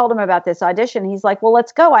I told him about this audition. He's like, well,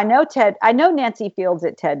 let's go. I know Nancy Fields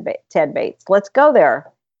at Ted Bates. Let's go there.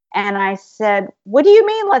 And I said, what do you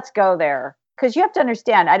mean, let's go there? Because you have to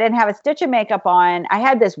understand, I didn't have a stitch of makeup on. I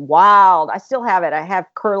had this I still have it. I have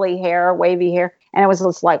curly hair, wavy hair. And it was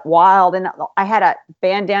just like wild. And I had a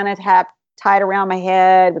bandana hat tied around my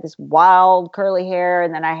head with this wild curly hair.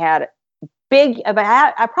 And then I had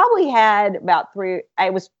I probably had about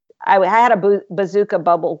I had a bazooka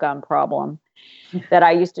bubble gum problem that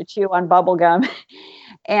I used to chew on bubble gum.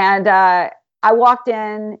 And I walked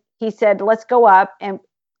in, he said, let's go up. And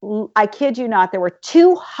I kid you not, there were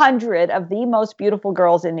 200 of the most beautiful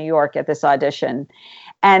girls in New York at this audition.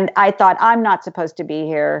 And I thought, I'm not supposed to be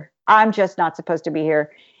here. I'm just not supposed to be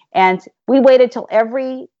here. And we waited till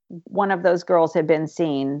every one of those girls had been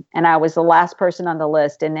seen. And I was the last person on the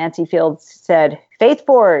list. And Nancy Fields said, Faith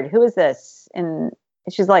Ford, who is this? And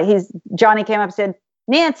she's like, Johnny came up and said,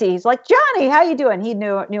 Nancy. He's like, Johnny, how you doing? He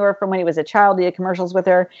knew her from when he was a child. He did commercials with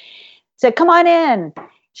her. Said, come on in.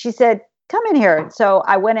 She said, come in here. So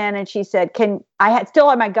I went in, and she said, still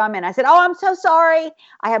had my gum in. I said, oh, I'm so sorry.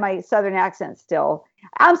 I had my Southern accent still.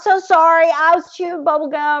 I'm so sorry. I was chewing bubble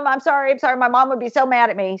gum. I'm sorry. My mom would be so mad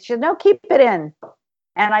at me. She said, no, keep it in.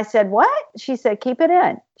 And I said, what? She said, keep it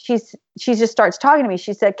in. She just starts talking to me.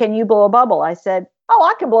 She said, can you blow a bubble? I said, oh,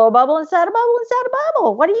 I can blow a bubble inside a bubble inside a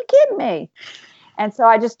bubble. What are you kidding me? And so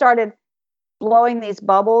I just started blowing these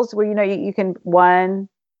bubbles where, you can 1,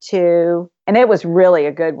 2, and it was really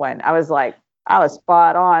a good one. I was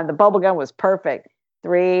spot on. The bubble gum was perfect.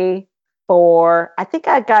 3, 4. I think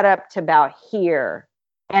I got up to about here,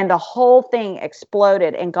 and the whole thing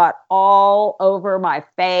exploded and got all over my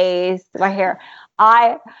face, my hair.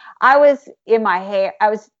 I was in my hair. I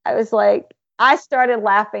was like, I started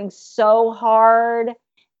laughing so hard,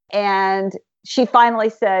 and she finally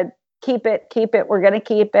said, keep it. We're going to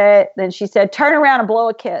keep it. Then she said, turn around and blow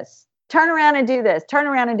a kiss. Turn around and do this. Turn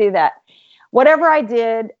around and do that. Whatever I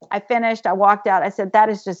did, I finished. I walked out. I said,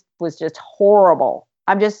 was just horrible.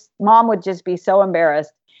 Mom would just be so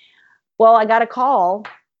embarrassed. Well, I got a call,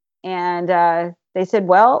 and they said,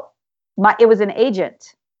 well, it was an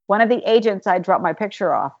agent. One of the agents I dropped my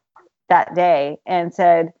picture off that day and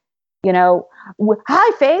said,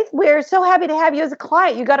 hi, Faith, we're so happy to have you as a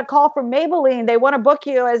client. You got a call from Maybelline. They want to book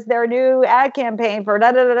you as their new ad campaign for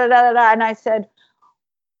da da da da da da. And I said,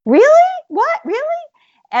 really? What? Really?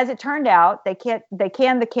 As it turned out, they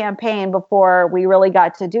canned the campaign before we really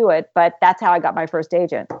got to do it. But that's how I got my first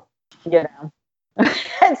agent.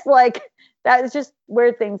 It's like, that is just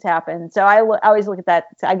where things happen. So I always look at that.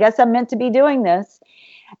 So I guess I'm meant to be doing this.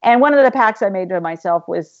 And one of the pacts I made to myself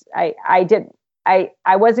was I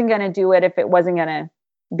wasn't going to do it if it wasn't going to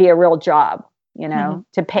be a real job,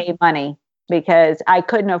 to pay money, because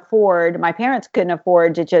my parents couldn't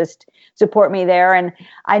afford to just support me there. And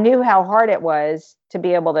I knew how hard it was to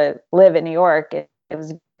be able to live in New York. It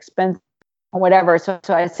was expensive or whatever. So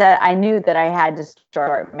I said, I knew that I had to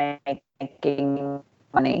start making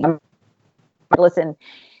money. Listen,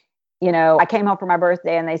 I came home for my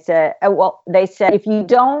birthday, and they said,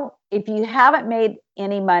 if you haven't made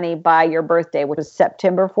any money by your birthday, which was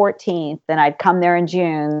September 14th, then I'd come there in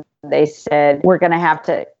June. They said, we're going to have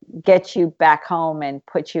to get you back home and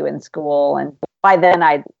put you in school. And by then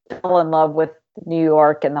I fell in love with New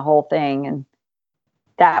York and the whole thing. And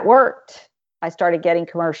that worked. I started getting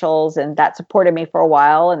commercials, and that supported me for a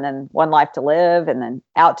while. And then One Life to Live, and then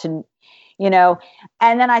out to, and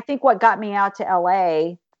then I think what got me out to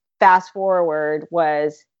LA, fast forward,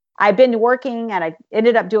 was I'd been working, and I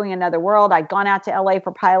ended up doing Another World. I'd gone out to LA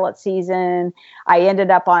for pilot season. I ended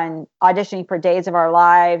up on auditioning for Days of Our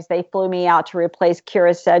Lives. They flew me out to replace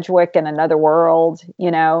Kira Sedgwick in Another World,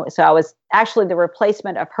 so I was actually the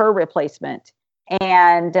replacement of her replacement.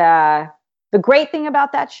 And the great thing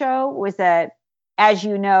about that show was that, as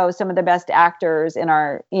some of the best actors in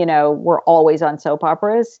our, were always on soap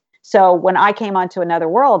operas. So when I came onto Another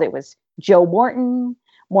World, it was Joe Morton,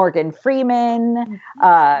 Morgan Freeman.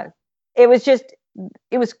 It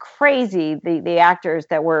was crazy, the actors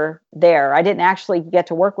that were there. I didn't actually get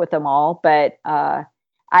to work with them all, but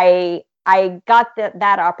I got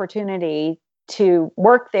that opportunity to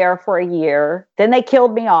work there for a year. Then they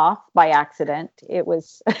killed me off by accident. It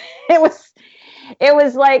was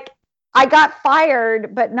like I got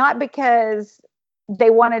fired, but not because they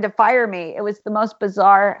wanted to fire me. It was the most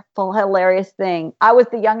bizarre, hilarious thing. I was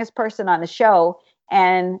the youngest person on the show,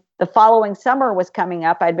 and the following summer was coming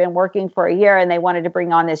up. I'd been working for a year, and they wanted to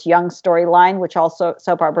bring on this young storyline, which also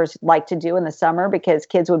soap operas like to do in the summer because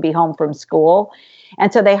kids would be home from school.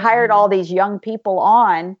 And so they hired all these young people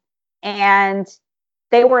on, and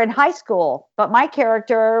they were in high school, but my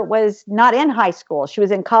character was not in high school. She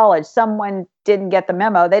was in college. Someone didn't get the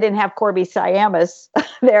memo. They didn't have Corby Siamis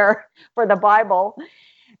there for the Bible.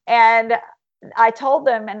 And I told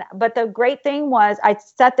them, but the great thing was I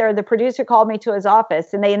sat there, the producer called me to his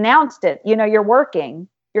office and they announced it. You know, you're working,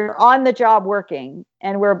 you're on the job working.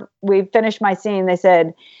 And we finished my scene. They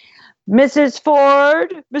said, Mrs.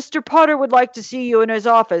 Ford, Mr. Potter would like to see you in his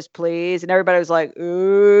office, please. And everybody was like,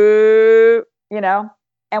 ooh, you know.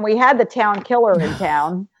 And we had the town killer in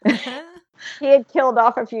town. He had killed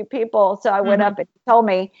off a few people. So I went up and he told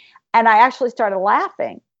me, and I actually started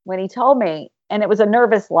laughing when he told me. And it was a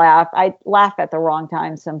nervous laugh. I laugh at the wrong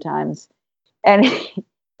time sometimes. And he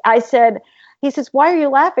says, why are you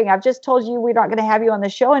laughing? I've just told you we're not going to have you on the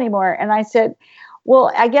show anymore. And I said,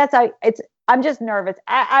 well, I guess I'm just nervous.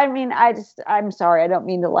 I'm sorry. I don't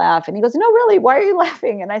mean to laugh. And he goes, no, really, why are you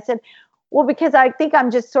laughing? And I said, well, because I think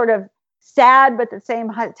I'm just sort of sad, but at the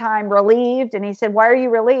same time relieved. And he said, why are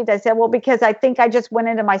you relieved? I said, well, because I think I just went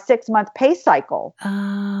into my 6-month pay cycle.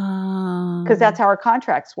 Because that's how our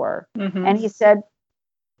contracts were. Mm-hmm. And he said,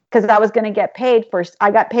 because I was going to get paid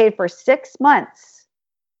I got paid for 6 months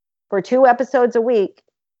for 2 episodes a week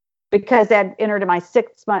because they had entered in my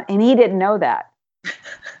 6th month. And he didn't know that.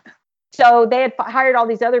 So they had hired all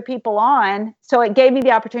these other people on. So it gave me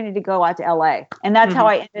the opportunity to go out to LA. And that's how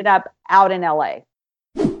I ended up out in LA.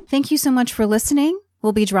 Thank you so much for listening.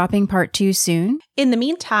 We'll be dropping part 2 soon. In the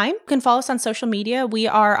meantime, you can follow us on social media. We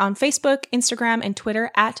are on Facebook, Instagram, and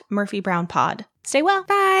Twitter at Murphy Brown Pod. Stay well.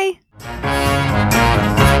 Bye.